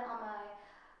 But then on my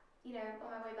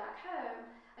way back home,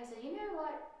 I said, you know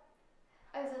what?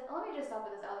 I said, let me just stop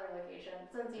at this other location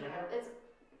since you know it's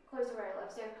close to where I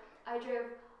live. So I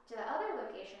drove to the other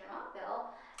location in Rockville,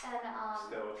 and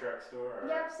still a truck store? Or?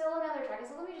 Yep, still another truck. I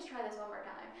said, let me just try this one more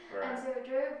time. Right. And so I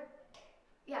drove,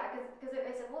 because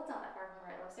I said, well, it's not that far from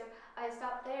where I live. So I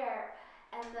stopped there,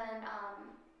 and then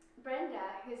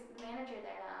Brenda, who's the manager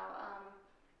there now,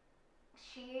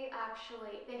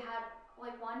 they had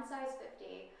like one size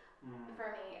 50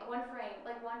 for me, one frame,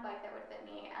 like one bike that would fit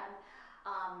me, and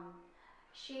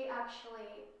she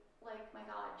actually, like, my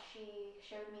God, she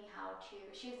showed me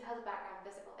she has a background in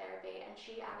physical therapy, and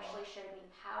she actually showed me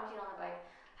how to get on the bike,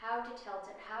 how to tilt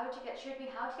it, showed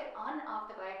me how to get on and off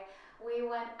the bike. We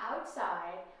went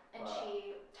outside, and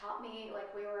she taught me,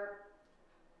 like,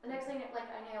 the next thing, like,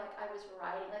 I knew, like, I was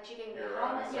riding, like, she gave me a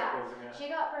helmet,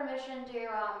 she got permission to,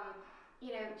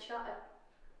 you know,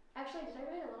 actually, did I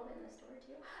write a little bit in the story,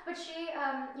 too? But she,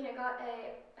 you know, got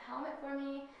a helmet for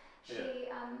me. She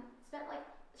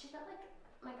spent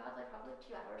my God, like probably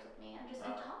 2 hours with me and just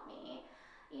and taught me,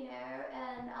 you know,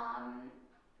 and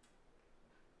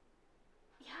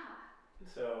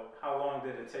So how long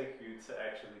did it take you to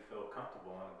actually feel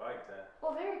comfortable on the bike then?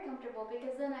 Well, very comfortable,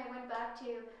 because then I went back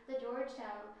to the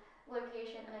Georgetown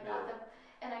location, and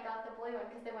I got the blue one,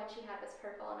 because the one she had was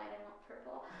purple and I didn't want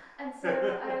purple. And so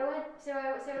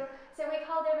so we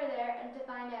called over there and to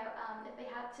find out if they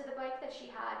had, so the bike that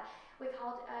she had, we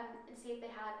called and see if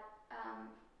they had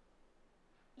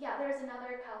there's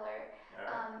another color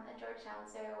at Georgetown,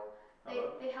 so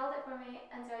they held it for me,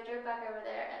 and so I drove back over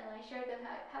there and I showed them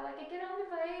how I could get on the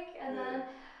bike, and then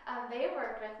they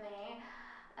worked with me,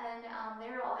 and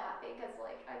they were all happy because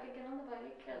like I could get on the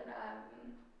bike,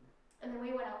 and then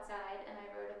we went outside and I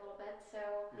rode a little bit,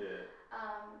 so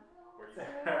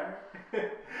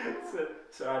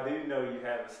I do know you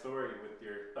have a story with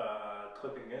your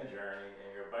clipping in journey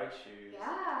and your bike shoes.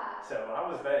 Yeah. So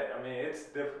how was that? I mean, it's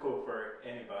difficult for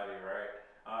anybody, right?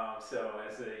 So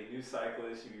as a new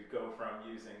cyclist, you go from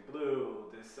using Blue,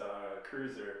 this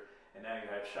cruiser, and now you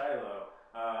have Shiloh.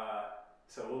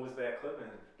 So what was that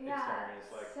clipping experience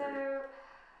like? So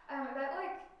about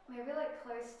like maybe like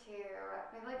close to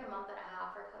maybe like a month and a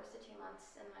half or close to 2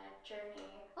 months in my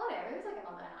journey. Oh no, maybe it was like a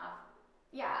month and a half.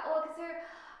 Yeah, well, so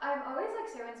I'm always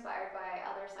like so inspired by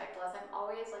other cyclists. I'm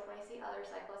always like, when I see other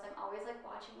cyclists, I'm always like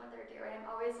watching what they're doing. I'm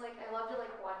always like, I love to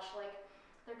like watch like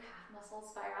their calf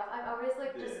muscles fire off. I'm always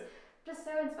like just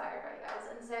so inspired by you guys.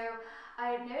 And so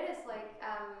I noticed like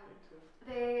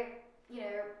they, you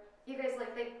know, you guys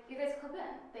clip in.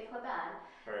 They clip in.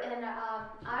 Right. And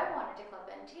I wanted to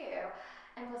clip in too.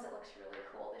 and plus it looks really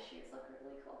cool. The shoes look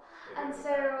really cool. It And is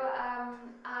so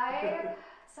I said,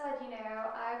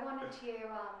 I wanted to,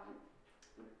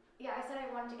 I said I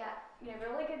wanted to get,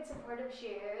 really good supportive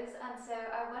shoes. And so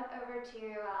I went over to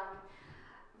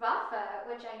Rafa,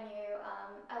 which I knew,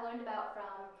 I learned about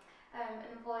from an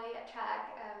employee at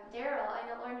Trek, Daryl. I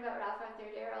learned about Rafa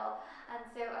through Daryl. And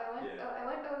so I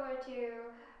went over to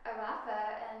Rafa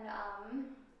and,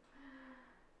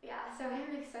 so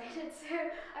I'm excited. So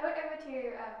I went over to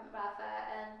Rafa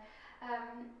and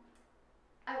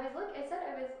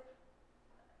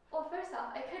well, first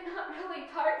off, I could not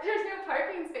really park. There's no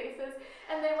parking spaces,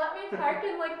 and they let me park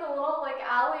in like the little like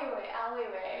alleyway,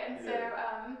 and so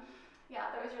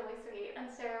that was really sweet.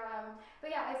 And so,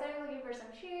 I started looking for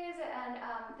some shoes, and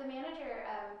the manager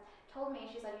told me,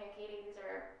 she said, Katie,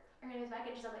 her name is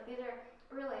Megan. She said, like, these are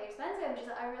really expensive. She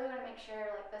said, I really want to make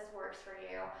sure like this works for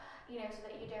you, so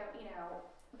that you don't,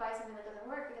 buy something that doesn't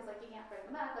work because like you can't bring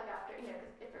them back like after, because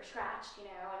if they're scratched, and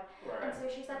Right. and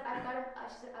so she said, I've got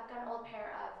an old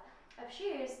pair of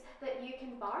shoes that you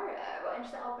can borrow, and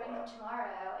she said, I'll bring them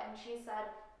tomorrow. And she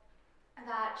said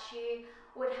that she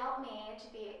would help me to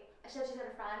be. She said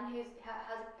a friend who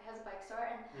has a bike store,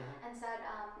 and said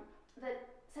that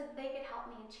they could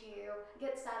help me to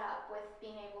get set up with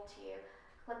being able to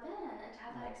clip in and to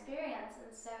have that experience.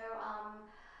 And so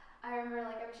I remember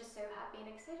like I was just so happy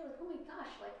and excited, like, oh my gosh,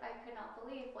 like I could not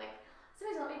believe like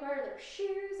somebody's gonna let me borrow their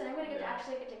shoes and I'm gonna get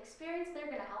to experience. They're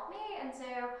gonna help me. And so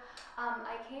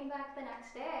I came back the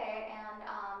next day and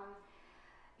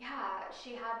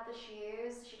she had the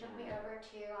shoes. She took me over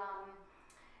to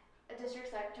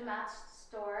Matt's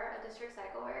store, a District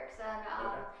Cycle Works, and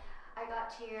I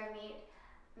got to meet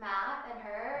Matt and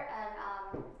her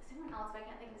and someone else, but I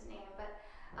can't think of his name, but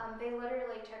they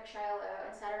literally took Shiloh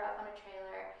and set her up on a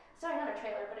trailer. Sorry, not a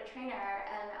trailer, but a trainer,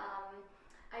 and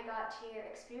I got to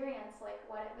experience like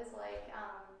what it was like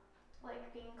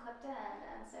being clipped in,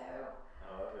 and so.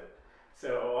 I love it.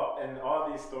 So in all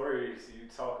these stories, you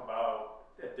talk about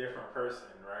a different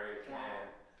person, right? Yeah. And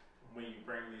when you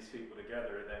bring these people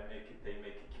together, they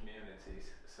make it communities.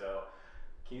 So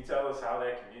can you tell us how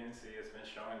that community has been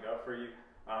showing up for you?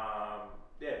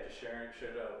 Just share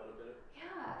that a little bit.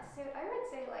 Yeah, so I would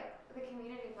say like the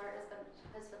community part has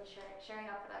been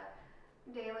sharing up on a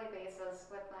daily basis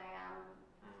with my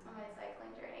my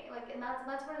cycling journey. Like, and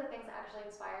that's one of the things that actually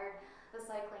inspired the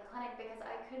cycling clinic, because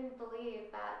I couldn't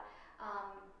believe that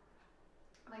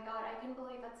my God, I couldn't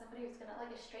believe that somebody was gonna, like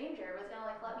a stranger was gonna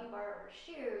like let me borrow her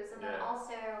shoes. And then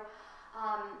also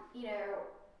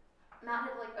Matt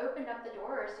had like opened up the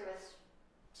doors to his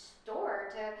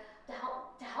store to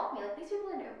help me. Like these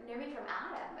people knew me from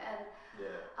Adam, and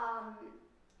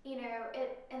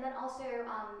and then also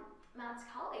Matt's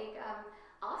colleague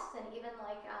Austin, even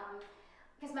like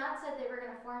because Matt said they were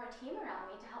going to form a team around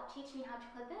me to help teach me how to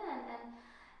clip in,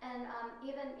 and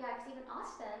even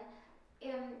Austin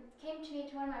came to me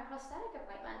to one of my prosthetic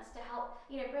appointments to help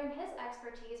bring his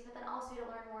expertise, but then also to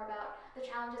learn more about the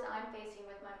challenges I'm facing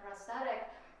with my prosthetic.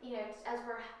 As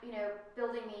we're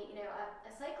building me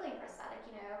a cycling prosthetic,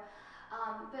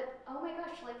 but oh my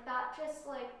gosh, like that just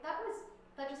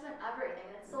meant everything,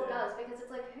 and it still does, because it's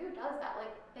like, who does that?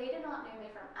 Like they did not know me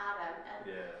from Adam, and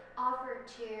offered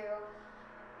to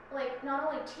like not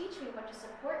only teach me but to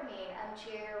support me and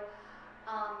to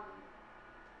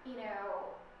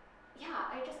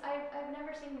I've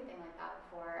never seen anything like that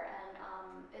before, and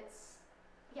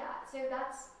so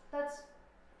that's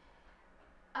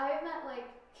I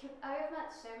have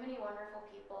met so many wonderful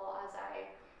people as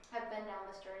I have been down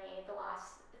this journey the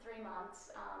last 3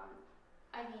 months.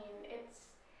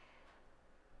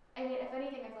 If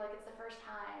anything, I feel like it's the first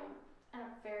time in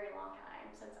a very long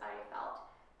time since I felt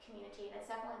community, and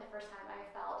it's definitely the first time I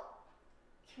felt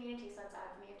community since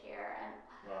I've moved here, and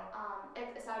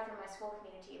aside from my school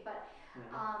community, but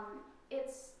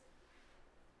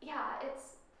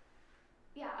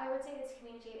I would say it's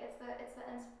community. It's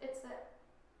the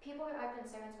people who I've been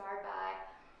so inspired by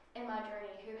in my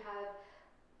journey, who have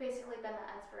basically been the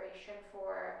inspiration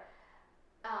for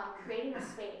creating a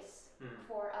space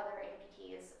for other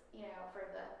amputees, for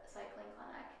the cycling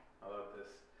clinic. I love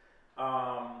this.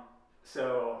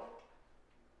 So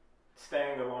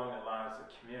staying along the lines of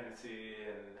community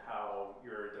and how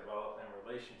you're developing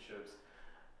relationships,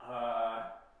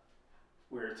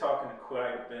 we're talking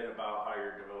quite a bit about how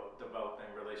you're developing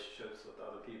relationships with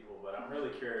other people, but I'm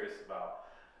really curious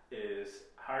about is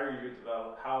how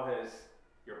has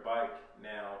your bike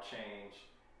now changed?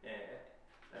 And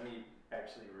let me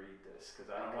actually read this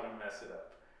because I don't want to mess it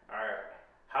up. All right.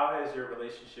 How has your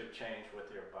relationship changed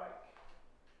with your bike?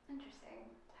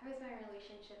 Interesting. How is my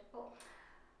relationship? Well,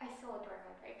 I still adore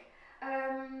my bike.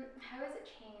 How has it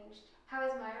changed? How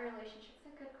has my relationship?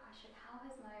 That's a good question. How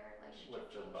has my relationship With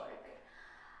the changed bike. with it?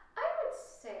 I would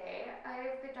say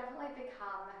I've definitely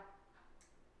become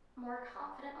more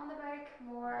confident on the bike.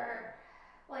 More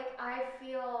like I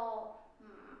feel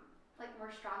like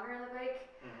more stronger on the bike.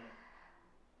 Mm-hmm.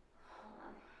 Hold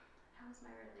on. How has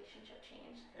my relationship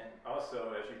changed? And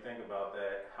also, as you think about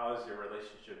that, how has your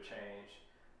relationship changed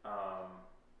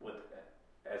with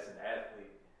as an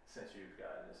athlete since you've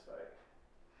gotten this bike?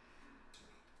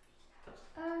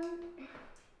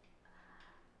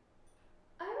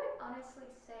 I would honestly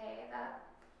say that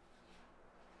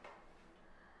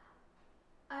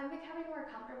I'm becoming more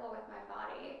comfortable with my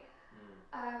body.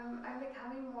 I'm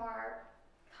becoming more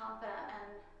confident in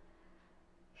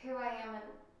who I am, and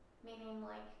meaning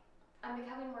like I'm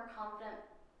becoming more confident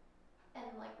in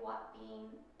like what being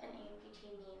an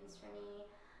amputee means for me,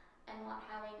 and what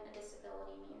having a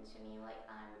disability means to me. Like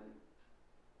I'm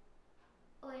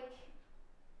like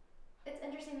it's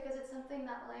interesting because it's something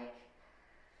that like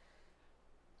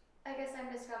I guess I'm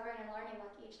discovering and learning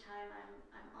like each time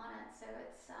I'm on it. So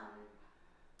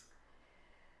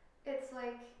it's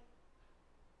like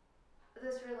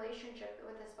this relationship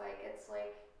with this bike. It's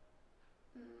like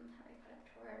how do I put it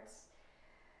into words?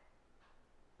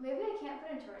 Maybe I can't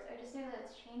put it into words. I just know that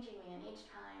it's changing me, and each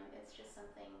time it's just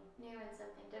something new and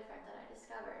something different that I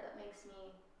discover that makes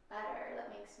me better, that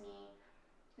makes me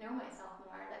know myself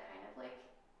more, that kind of like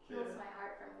heals my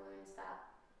heart from wounds that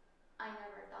I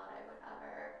never thought I would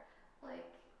ever like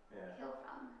heal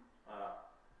from.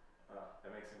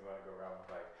 That makes me want to go around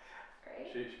my bike. Right?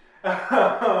 Sheesh.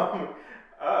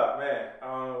 Oh man.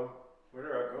 Where do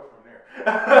I go from there?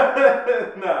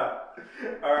 Nah.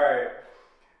 All right.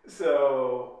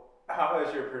 So, how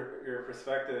has your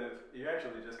perspective? You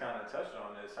actually just kind of touched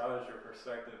on this. How has your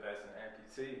perspective as an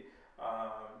amputee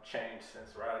changed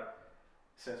since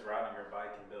riding your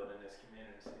bike and building this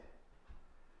community?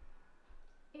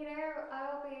 You know,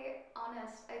 I'll be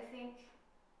honest. I think,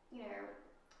 you know,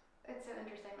 it's so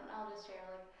interesting. And I'll just share.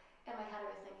 Like in my head, I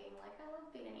was thinking, like, I love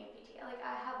being an amputee. Like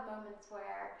I have moments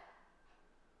where,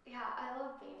 yeah, I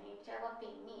love being an amputee. I love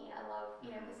being me. I love,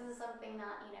 you know, this is something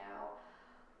that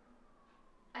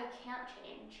I can't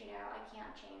change. I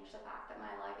can't change the fact that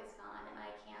my leg is gone, and I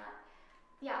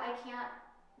can't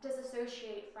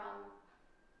disassociate from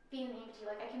being an amputee.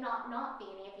 Like I cannot not be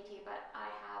an amputee, but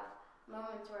I have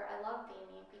moments where I love being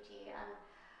an amputee. And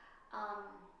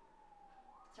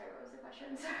sorry, what was the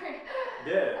question? Sorry.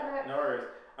 Yeah, no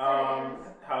worries.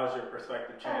 How has your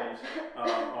perspective changed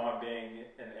on being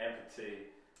an amputee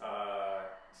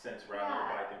since riding your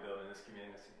bike and building this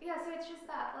community? Yeah, so it's just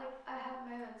that, like, I have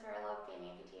moments where I love being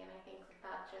amputee, and I think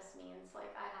that just means,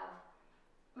 like, I have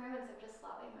moments of just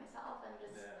loving myself and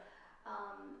just,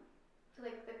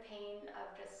 like, the pain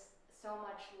of just so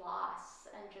much loss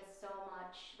and just so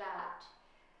much that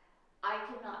I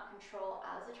could not control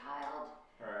as a child.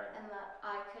 Right. And that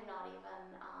I could not even,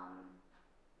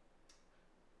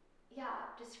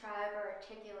 describe or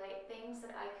articulate things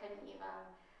that I couldn't even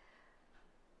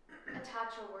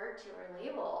attach a word to or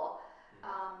label.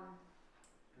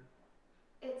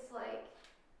 It's like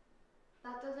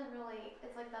that doesn't really.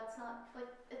 It's like that's not like.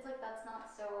 It's like that's not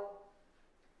so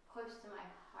close to my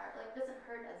heart. Like it doesn't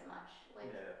hurt as much.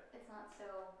 Like it's not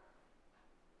so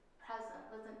present.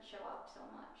 It doesn't show up so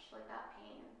much. Like that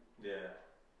pain. Yeah.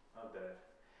 Okay.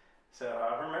 So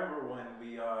I remember when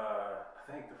we, I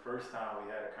think the first time we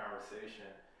had a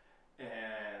conversation,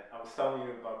 and I was telling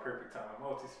you about Perfect Time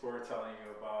Multisport, telling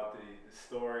you about the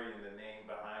story and the name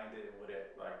behind it and what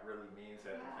it like really means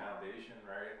at the foundation,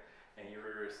 right? And you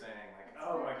were saying like,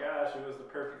 oh my gosh, it was the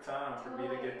perfect time for me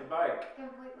to get the bike.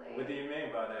 Completely. What do you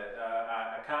mean by that?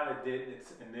 I kind of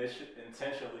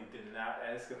intentionally did not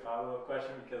ask a follow-up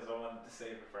question because I wanted to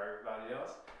save it for everybody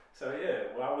else. So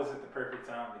yeah, why was it the perfect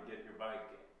time to get your bike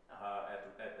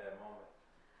at that moment?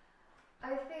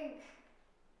 I think,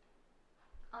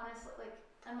 honestly, like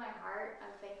in my heart,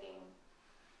 I'm thinking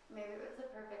maybe it was the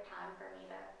perfect time for me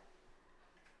to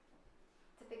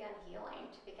begin healing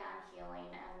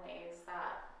in ways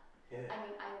that, I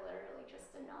mean, I literally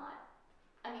just did not.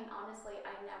 I mean, honestly,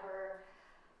 I never.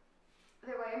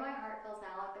 The way my heart feels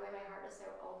now, like the way my heart is so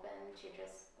open to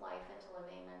just life and to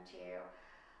living and to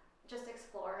just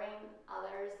exploring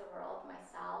others, the world,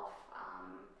 myself.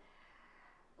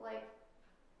 Like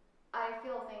I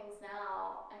feel things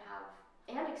now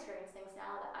and experience things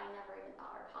now that I never even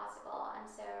thought were possible. And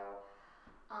so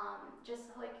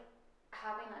just like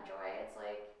having that joy, it's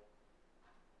like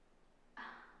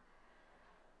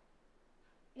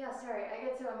sorry, I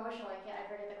get so emotional I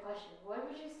forget the question. What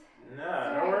would you say?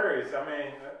 No worries. I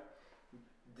mean,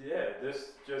 Yeah,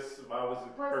 this just was the Was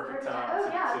the perfect perfect time time. Oh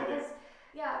to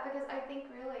yeah, because I think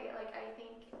really like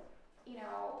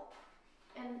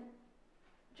and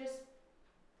just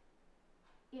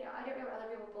I don't know what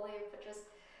other people believe, but just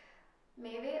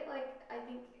maybe like I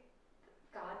think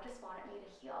God just wanted me to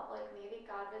heal. Like maybe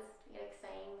God was like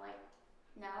saying like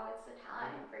now it's the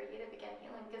time for you to begin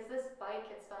healing because this bike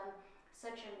has been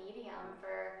such a medium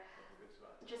for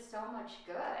just so much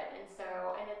good, and it's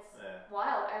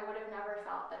wild. I would have never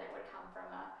thought that it would come from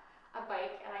a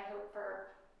bike, and I hope for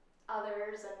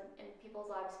others and in people's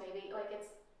lives maybe like it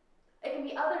can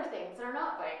be other things that are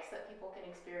not bikes that people can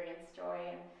experience joy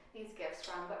and these gifts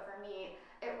from. But for me,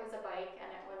 it was a bike, and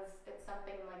it's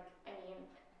something like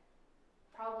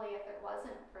probably if it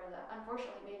wasn't for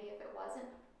unfortunately maybe if it wasn't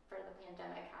for the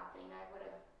pandemic happening, I would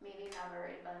have maybe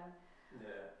never even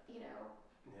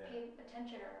paid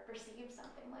attention or perceived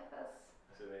something like this.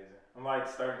 That's amazing. I'm like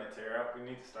starting to tear up. We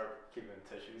need to start keeping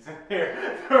tissues in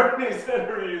here for these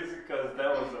interviews because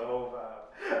that was the whole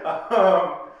vibe.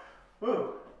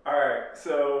 All right,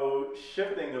 so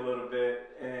shifting a little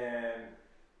bit, and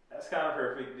that's kind of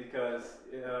perfect because,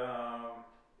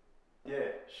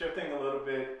 shifting a little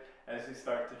bit as we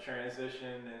start to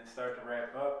transition and start to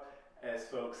wrap up. As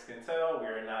folks can tell,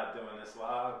 we're not doing this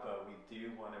live, but we do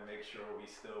want to make sure we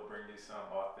still bring you some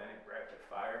authentic rapid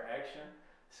fire action.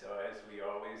 So as we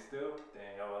always do,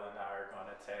 Daniela and I are going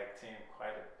to tag team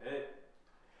quite a bit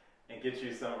and get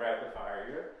you some rapid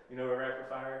fire. You know what rapid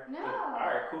fire? No. All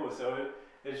right, cool. So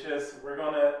it's just, we're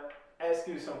going to ask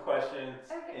you some questions,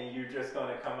 and you're just going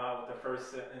to come out with the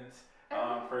first sentence,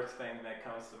 first thing that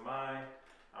comes to mind.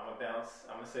 I'm going to bounce,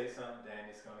 I'm going to say something,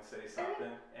 Danny's going to say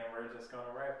something, and we're just going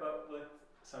to wrap up with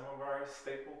some of our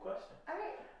staple questions.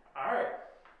 All right.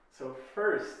 So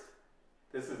first,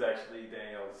 this is actually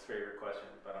Danielle's favorite question,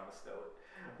 but I'm going to steal it.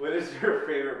 What is your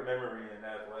favorite memory in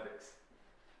athletics?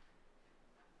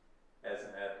 As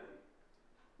an athlete?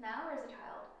 Now or as a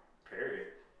child?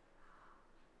 Period.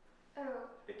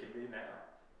 Oh. It can be now.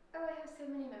 Oh, I have so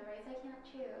many memories. I can't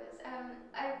choose.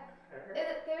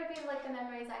 They would be like the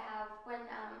memories I have when,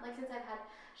 since I've had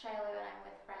Shiloh and I'm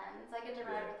with friends. I get to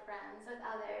ride with friends, with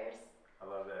others. I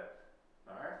love that.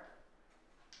 All right.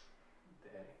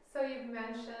 Danny. So you've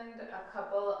mentioned a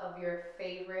couple of your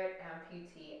favorite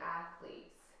amputee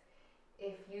athletes.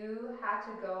 If you had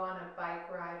to go on a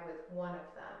bike ride with one of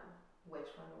them,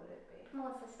 which one would it be?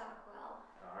 Melissa Stockwell.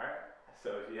 All right.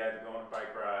 So if you had to go on a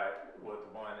bike ride with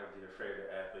one of your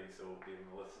favorite athletes, it would be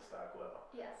Melissa Stockwell.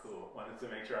 Yes. Cool. Wanted to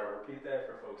make sure I repeat that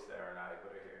for folks that are not able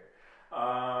to hear.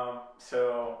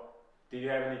 So do you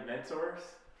have any mentors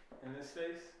in this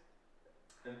space?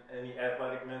 Any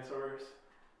athletic mentors?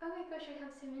 Oh my gosh, I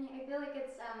have so many. I feel like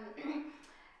it's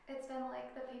it's been like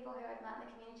the people who I've met in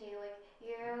the community, like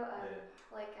you,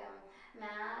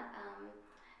 Matt,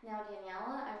 now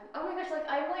Daniela. Oh my gosh, it's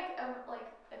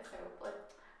so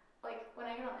like when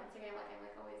I get on Instagram, like I'm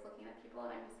like always looking at people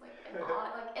and I'm just like in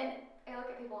awe, and I look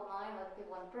at people online, like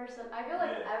people in person. I feel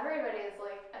like everybody is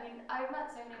like, I've met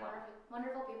so many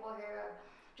wonderful people who have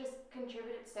just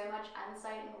contributed so much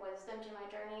insight and wisdom to my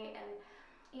journey, and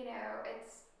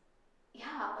it's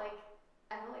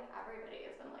I feel like everybody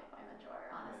has been like my mentor,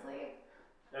 honestly.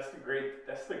 That's the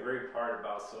great part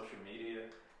about social media.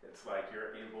 It's like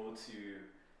you're able to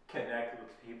connect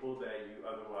with people that you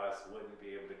otherwise wouldn't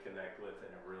be able to connect with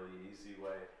in a really easy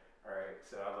way. All right,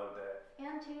 so I love that.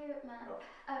 And to Matt,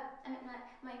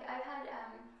 Mike, I've had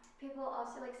people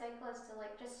also like cyclists to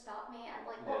like just stop me and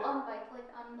on bike,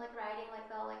 on riding, like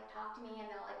they'll like talk to me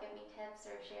and they'll like give me tips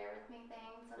or share with me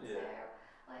things, and it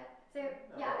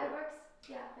works.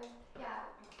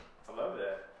 I love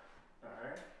that. All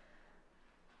right.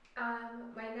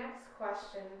 My next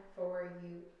question for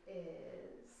you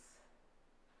is,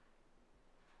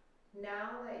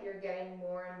 now that you're getting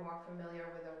more and more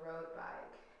familiar with a road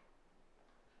bike,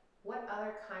 what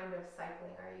other kind of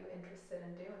cycling are you interested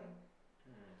in doing?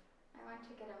 I want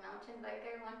to get a mountain bike.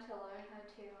 I want to learn how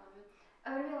to, I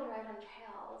want to be able to ride on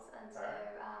trails, and so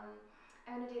I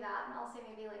want to do that, and also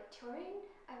maybe like touring.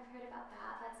 I've heard about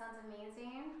that. That sounds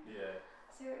amazing. Yeah.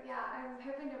 So I'm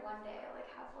hoping to one day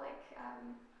have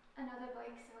another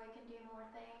bike so I can do more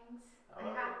things.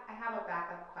 I have a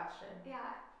backup question.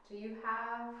 Yeah. Do you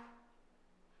have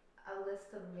a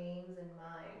list of names in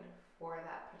mind for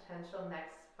that potential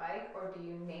next bike, or do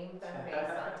you name them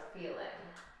based on feeling?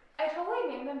 I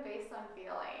totally name them based on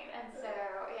feeling, and so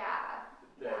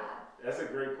That's a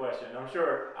great question. I'm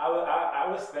sure I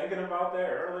was thinking about that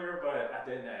earlier, but I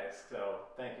didn't ask. So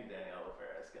thank you, Daniela, for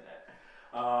asking that.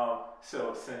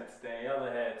 So since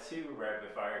Daniela had 2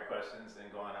 rapid fire questions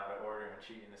and going out of order and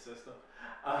cheating the system,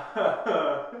 I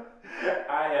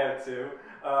have 2.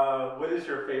 What is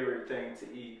your favorite thing to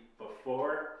eat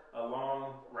before a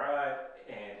long ride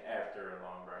and after a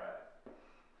long ride?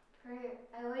 Fruit.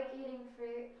 I like eating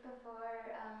fruit before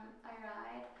I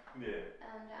ride. Yeah.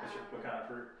 And What kind of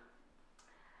fruit?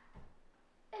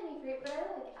 any fruit, but I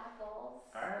like apples.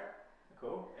 All right.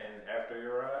 Cool. And after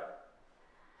your ride?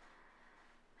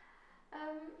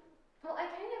 Well, I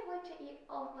kind of like to eat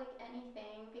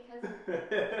anything because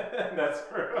That's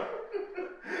true.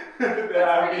 That's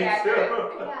pretty accurate.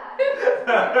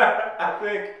 yeah. I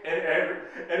think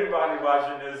anybody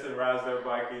watching this and rides their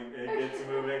bike and gets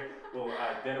moving will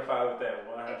identify with that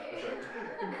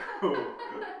 100%. Cool.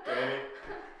 Danny?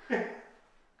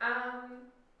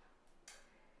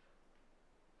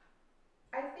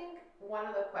 I think one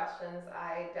of the questions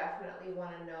I definitely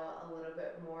want to know a little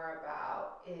bit more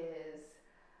about is,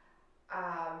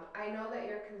 I know that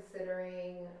you're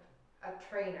considering a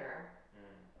trainer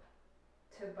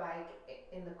to bike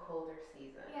in the colder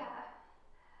season. Yeah.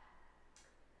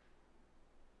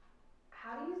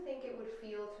 How do you think it would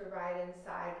feel to ride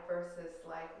inside versus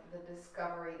like the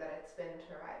discovery that it's been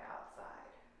to ride outside?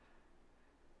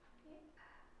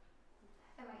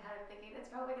 In my head, I'm thinking it's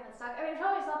probably going to suck. I mean, it's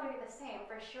probably not going to be the same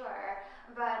for sure.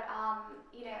 But, I'm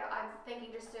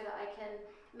thinking just so that I can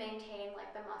maintain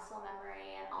like the muscle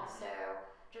memory and also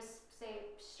just stay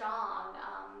strong.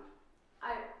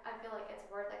 I feel like it's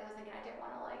worth it. I was thinking I didn't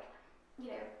want to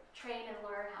train and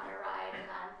learn how to ride and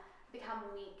then become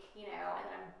weak, and then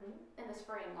I'm in the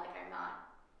spring, I'm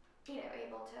not,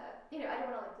 able to, I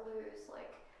don't want to lose the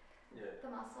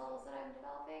muscles that I'm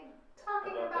developing.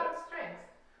 Talking about strengths.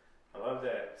 I love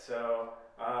that. So,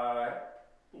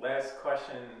 last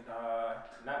question,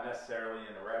 not necessarily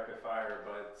in the rapid fire,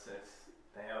 but since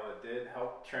Daniela did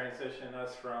help transition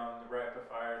us from the rapid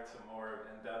fire to more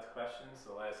in-depth questions,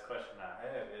 the last question I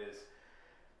have is,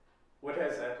 what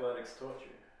has athletics taught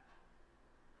you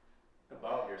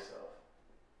about yourself?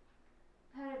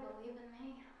 How to believe in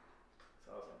me.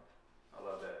 That's awesome. I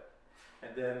love that.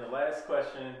 And then the last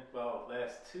question,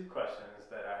 last 2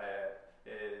 questions that I have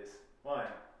is, 1,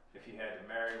 if you had to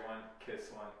marry one,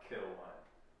 kiss one, kill one,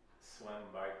 swim,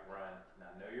 bike, run. Now,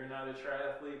 I know you're not a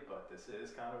triathlete, but this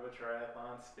is kind of a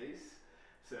triathlon space.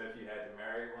 So if you had to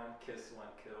marry one, kiss one,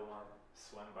 kill one,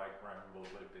 swim, bike, run, what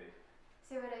would it be?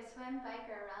 So would I swim, bike,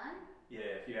 or run?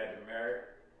 Yeah, if you had to marry,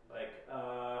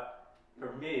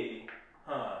 for me,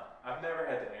 I've never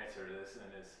had to answer this,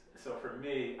 so for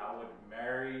me, I would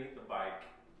marry the bike,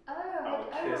 I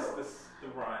would kiss the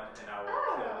run, and I would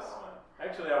kill the swim.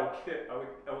 Actually, I would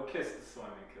kiss the swim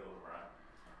and kill the run.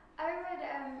 I would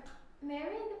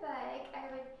marry the bike. I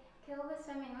would kill the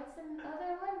swimming. What's the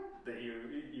other one? That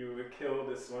you would kill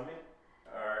the swimming,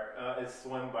 or it's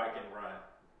swim, bike, and run.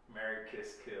 Marry,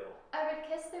 kiss, kill. I would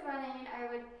kiss the running. I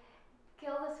would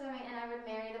kill the swimming, and I would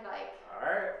marry the bike. All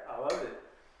right, I love it.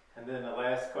 And then the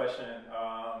last question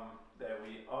that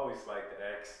we always like to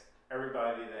ask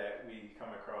everybody that we come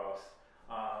across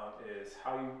is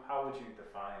how would you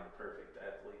define the perfect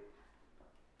athlete?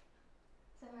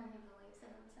 Someone who believes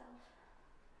in himself.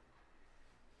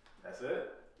 That's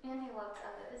it. And who loves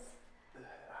others.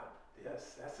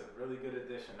 Yes, that's a really good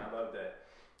addition. I love that.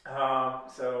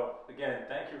 So again,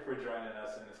 thank you for joining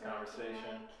us in this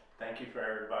conversation. Thank you for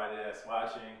everybody that's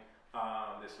watching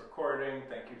this recording.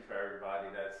 Thank you for everybody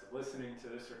that's listening to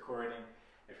this recording.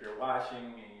 If you're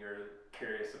watching and you're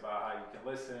curious about how you can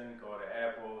listen, go to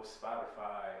Apple,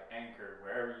 Spotify, Anchor,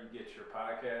 wherever you get your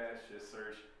podcast. Just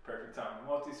search Perfect Time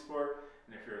Multisport.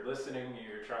 And if you're listening and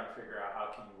you're trying to figure out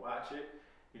how can you watch it,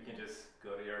 you can just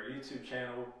go to our YouTube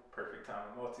channel, Perfect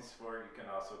Time Multisport. You can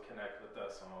also connect with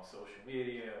us on social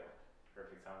media,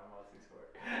 Perfect Time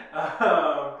Multisport.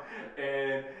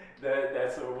 And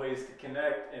that's our ways to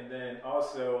connect. And then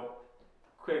also,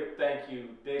 quick big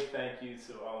thank you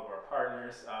to all of our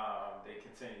partners. They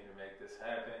continue to make this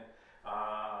happen.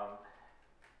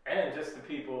 And just the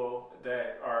people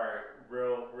that are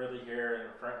really here in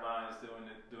the front lines doing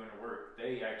the work.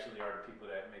 They actually are the people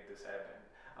that make this happen.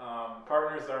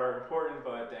 Partners are important,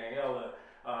 but Daniela,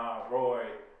 Roy,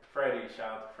 Freddie,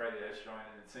 shout out to Freddie that's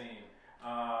joining the team.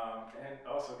 And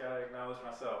also gotta acknowledge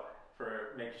myself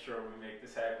for making sure we make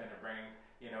this happen and bring,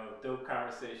 dope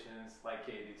conversations like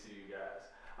Katie to you guys.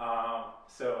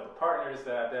 So the partners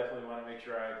that I definitely want to make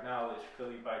sure I acknowledge: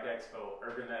 Philly Bike Expo,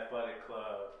 Urban Athletic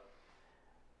Club,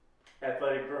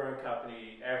 Athletic Brewing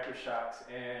Company, Aftershocks,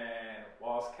 and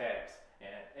Walls Caps.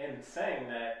 And in saying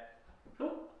that,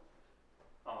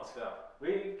 almost fell.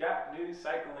 We got new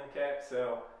cycling caps,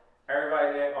 so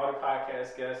everybody, all the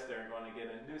podcast guests, they're going to get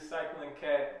a new cycling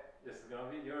cap. This is going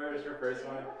to be yours, your first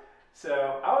one.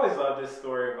 So I always love this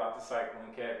story about the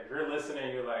cycling cap. If you're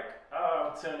listening, you're like,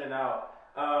 oh, I'm tuning out.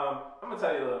 I'm going to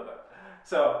tell you a little bit.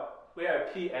 So we have a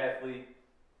P athlete.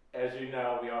 As you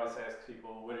know, we always ask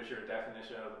people, what is your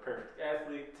definition of the perfect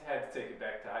athlete? Had to take it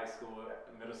back to high school,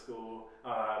 middle school,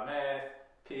 math,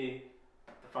 P.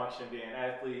 The function being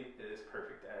athlete is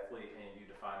perfect athlete, and you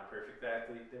define a perfect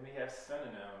athlete. Then we have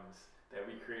synonyms that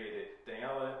we created,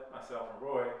 Daniela, myself, and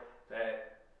Roy,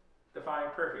 that define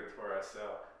perfect for us.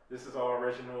 So this is all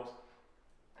originals.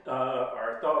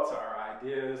 Our thoughts, our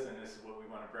ideas, and this is what we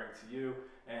want to bring to you.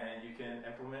 And you can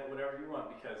implement whatever you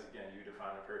want because, again, you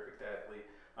define a perfect athlete.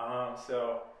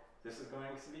 So this is going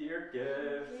to be your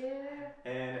gift. Yeah.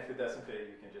 And if it doesn't fit,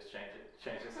 you can just change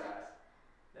the size.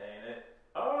 Ain't it?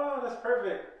 Oh, that's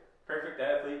perfect. Perfect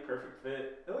athlete, perfect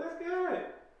fit. It looks good.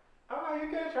 Oh, you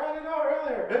could have tried it out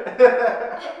earlier.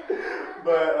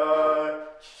 But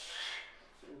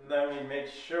let me make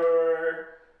sure.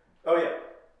 Oh yeah.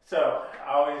 So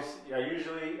I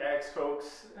usually ask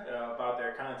folks about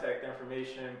their contact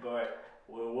information, but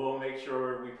we'll make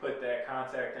sure we put that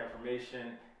contact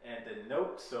information in the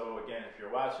notes. So again, if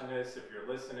you're watching this, if you're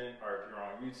listening, or if you're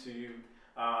on YouTube,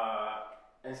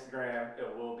 Instagram,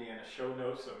 it will be in the show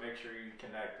notes. So make sure you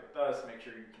connect with us. Make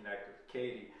sure you connect with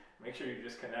Katie. Make sure you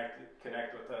just connect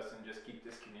with us and just keep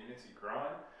this community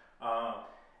growing.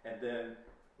 And then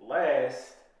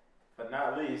last but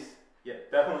not least,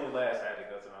 definitely last, I had to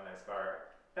go to my next car.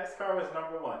 Next car was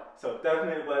number one. So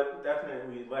definitely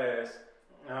last.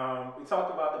 We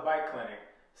talked about the bike clinic.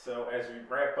 So as we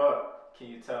wrap up, can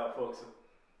you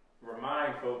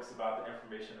remind folks about the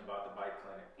information about the bike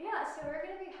clinic? Yeah, so we're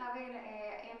going to be having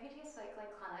a Amputee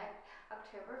Cycling Clinic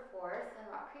October 4th in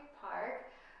Rock Creek Park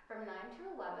from 9 to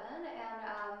 11,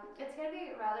 and it's going to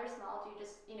be rather small due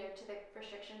to the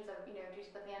restrictions of, due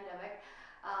to the pandemic.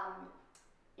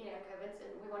 COVID,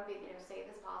 and we want to be safe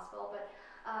as possible, but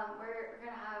we're going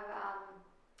to have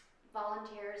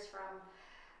volunteers from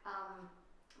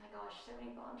my gosh, so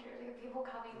many volunteers. We have people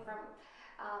coming from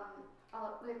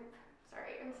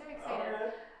sorry, I'm so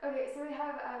excited. Okay, so we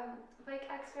have bike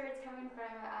experts coming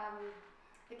from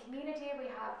the community.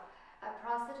 We have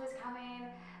prosthetists coming.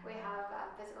 We have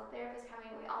physical therapists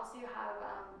coming. We also have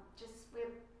we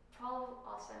have 12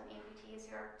 awesome amputees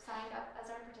who are signed up as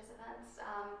our participants.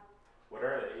 What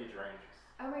are the age ranges?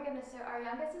 Oh my goodness, so our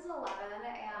youngest is 11,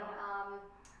 and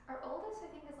our oldest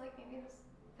I think is like maybe in his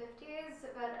 50s,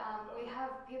 but we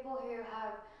have people who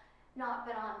have not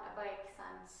been on a bike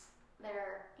since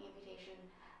their amputation,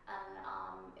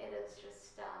 and it is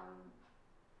just,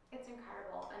 it's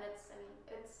incredible, and I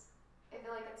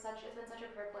feel like it's been such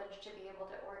a privilege to be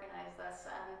able to organize this,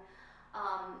 and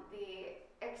the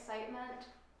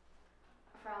excitement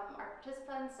from our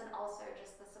participants, and also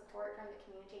just the support from the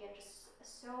community, and just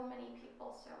so many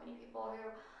people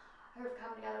who have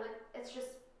come together. Like, it's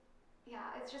just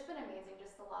been amazing,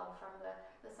 just the love from the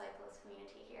cyclist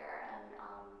community here, and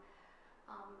I'm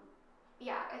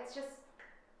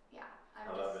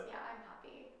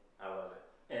happy. I love it,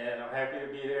 and I'm happy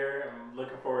to be there. I'm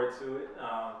looking forward to it.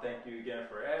 Thank you again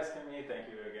for asking me. Thank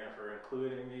you again for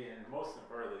including me, and most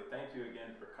importantly, thank you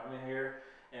again for coming here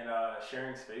and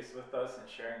sharing space with us and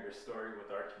sharing your story with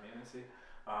our community.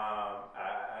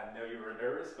 I know you were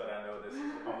nervous, but I know this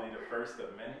is only the first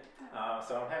of many.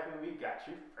 So I'm happy we got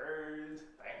you first.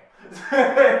 Bam.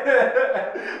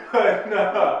 But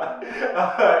no,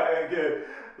 good.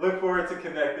 Look forward to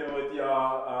connecting with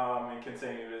y'all and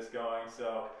continue this going.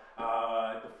 So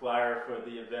the flyer for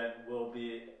the event will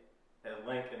be a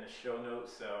link in the show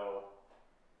notes. So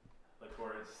look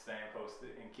forward to staying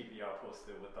posted and keeping y'all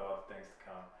posted with all the things to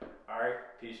come. All right,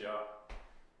 peace, y'all.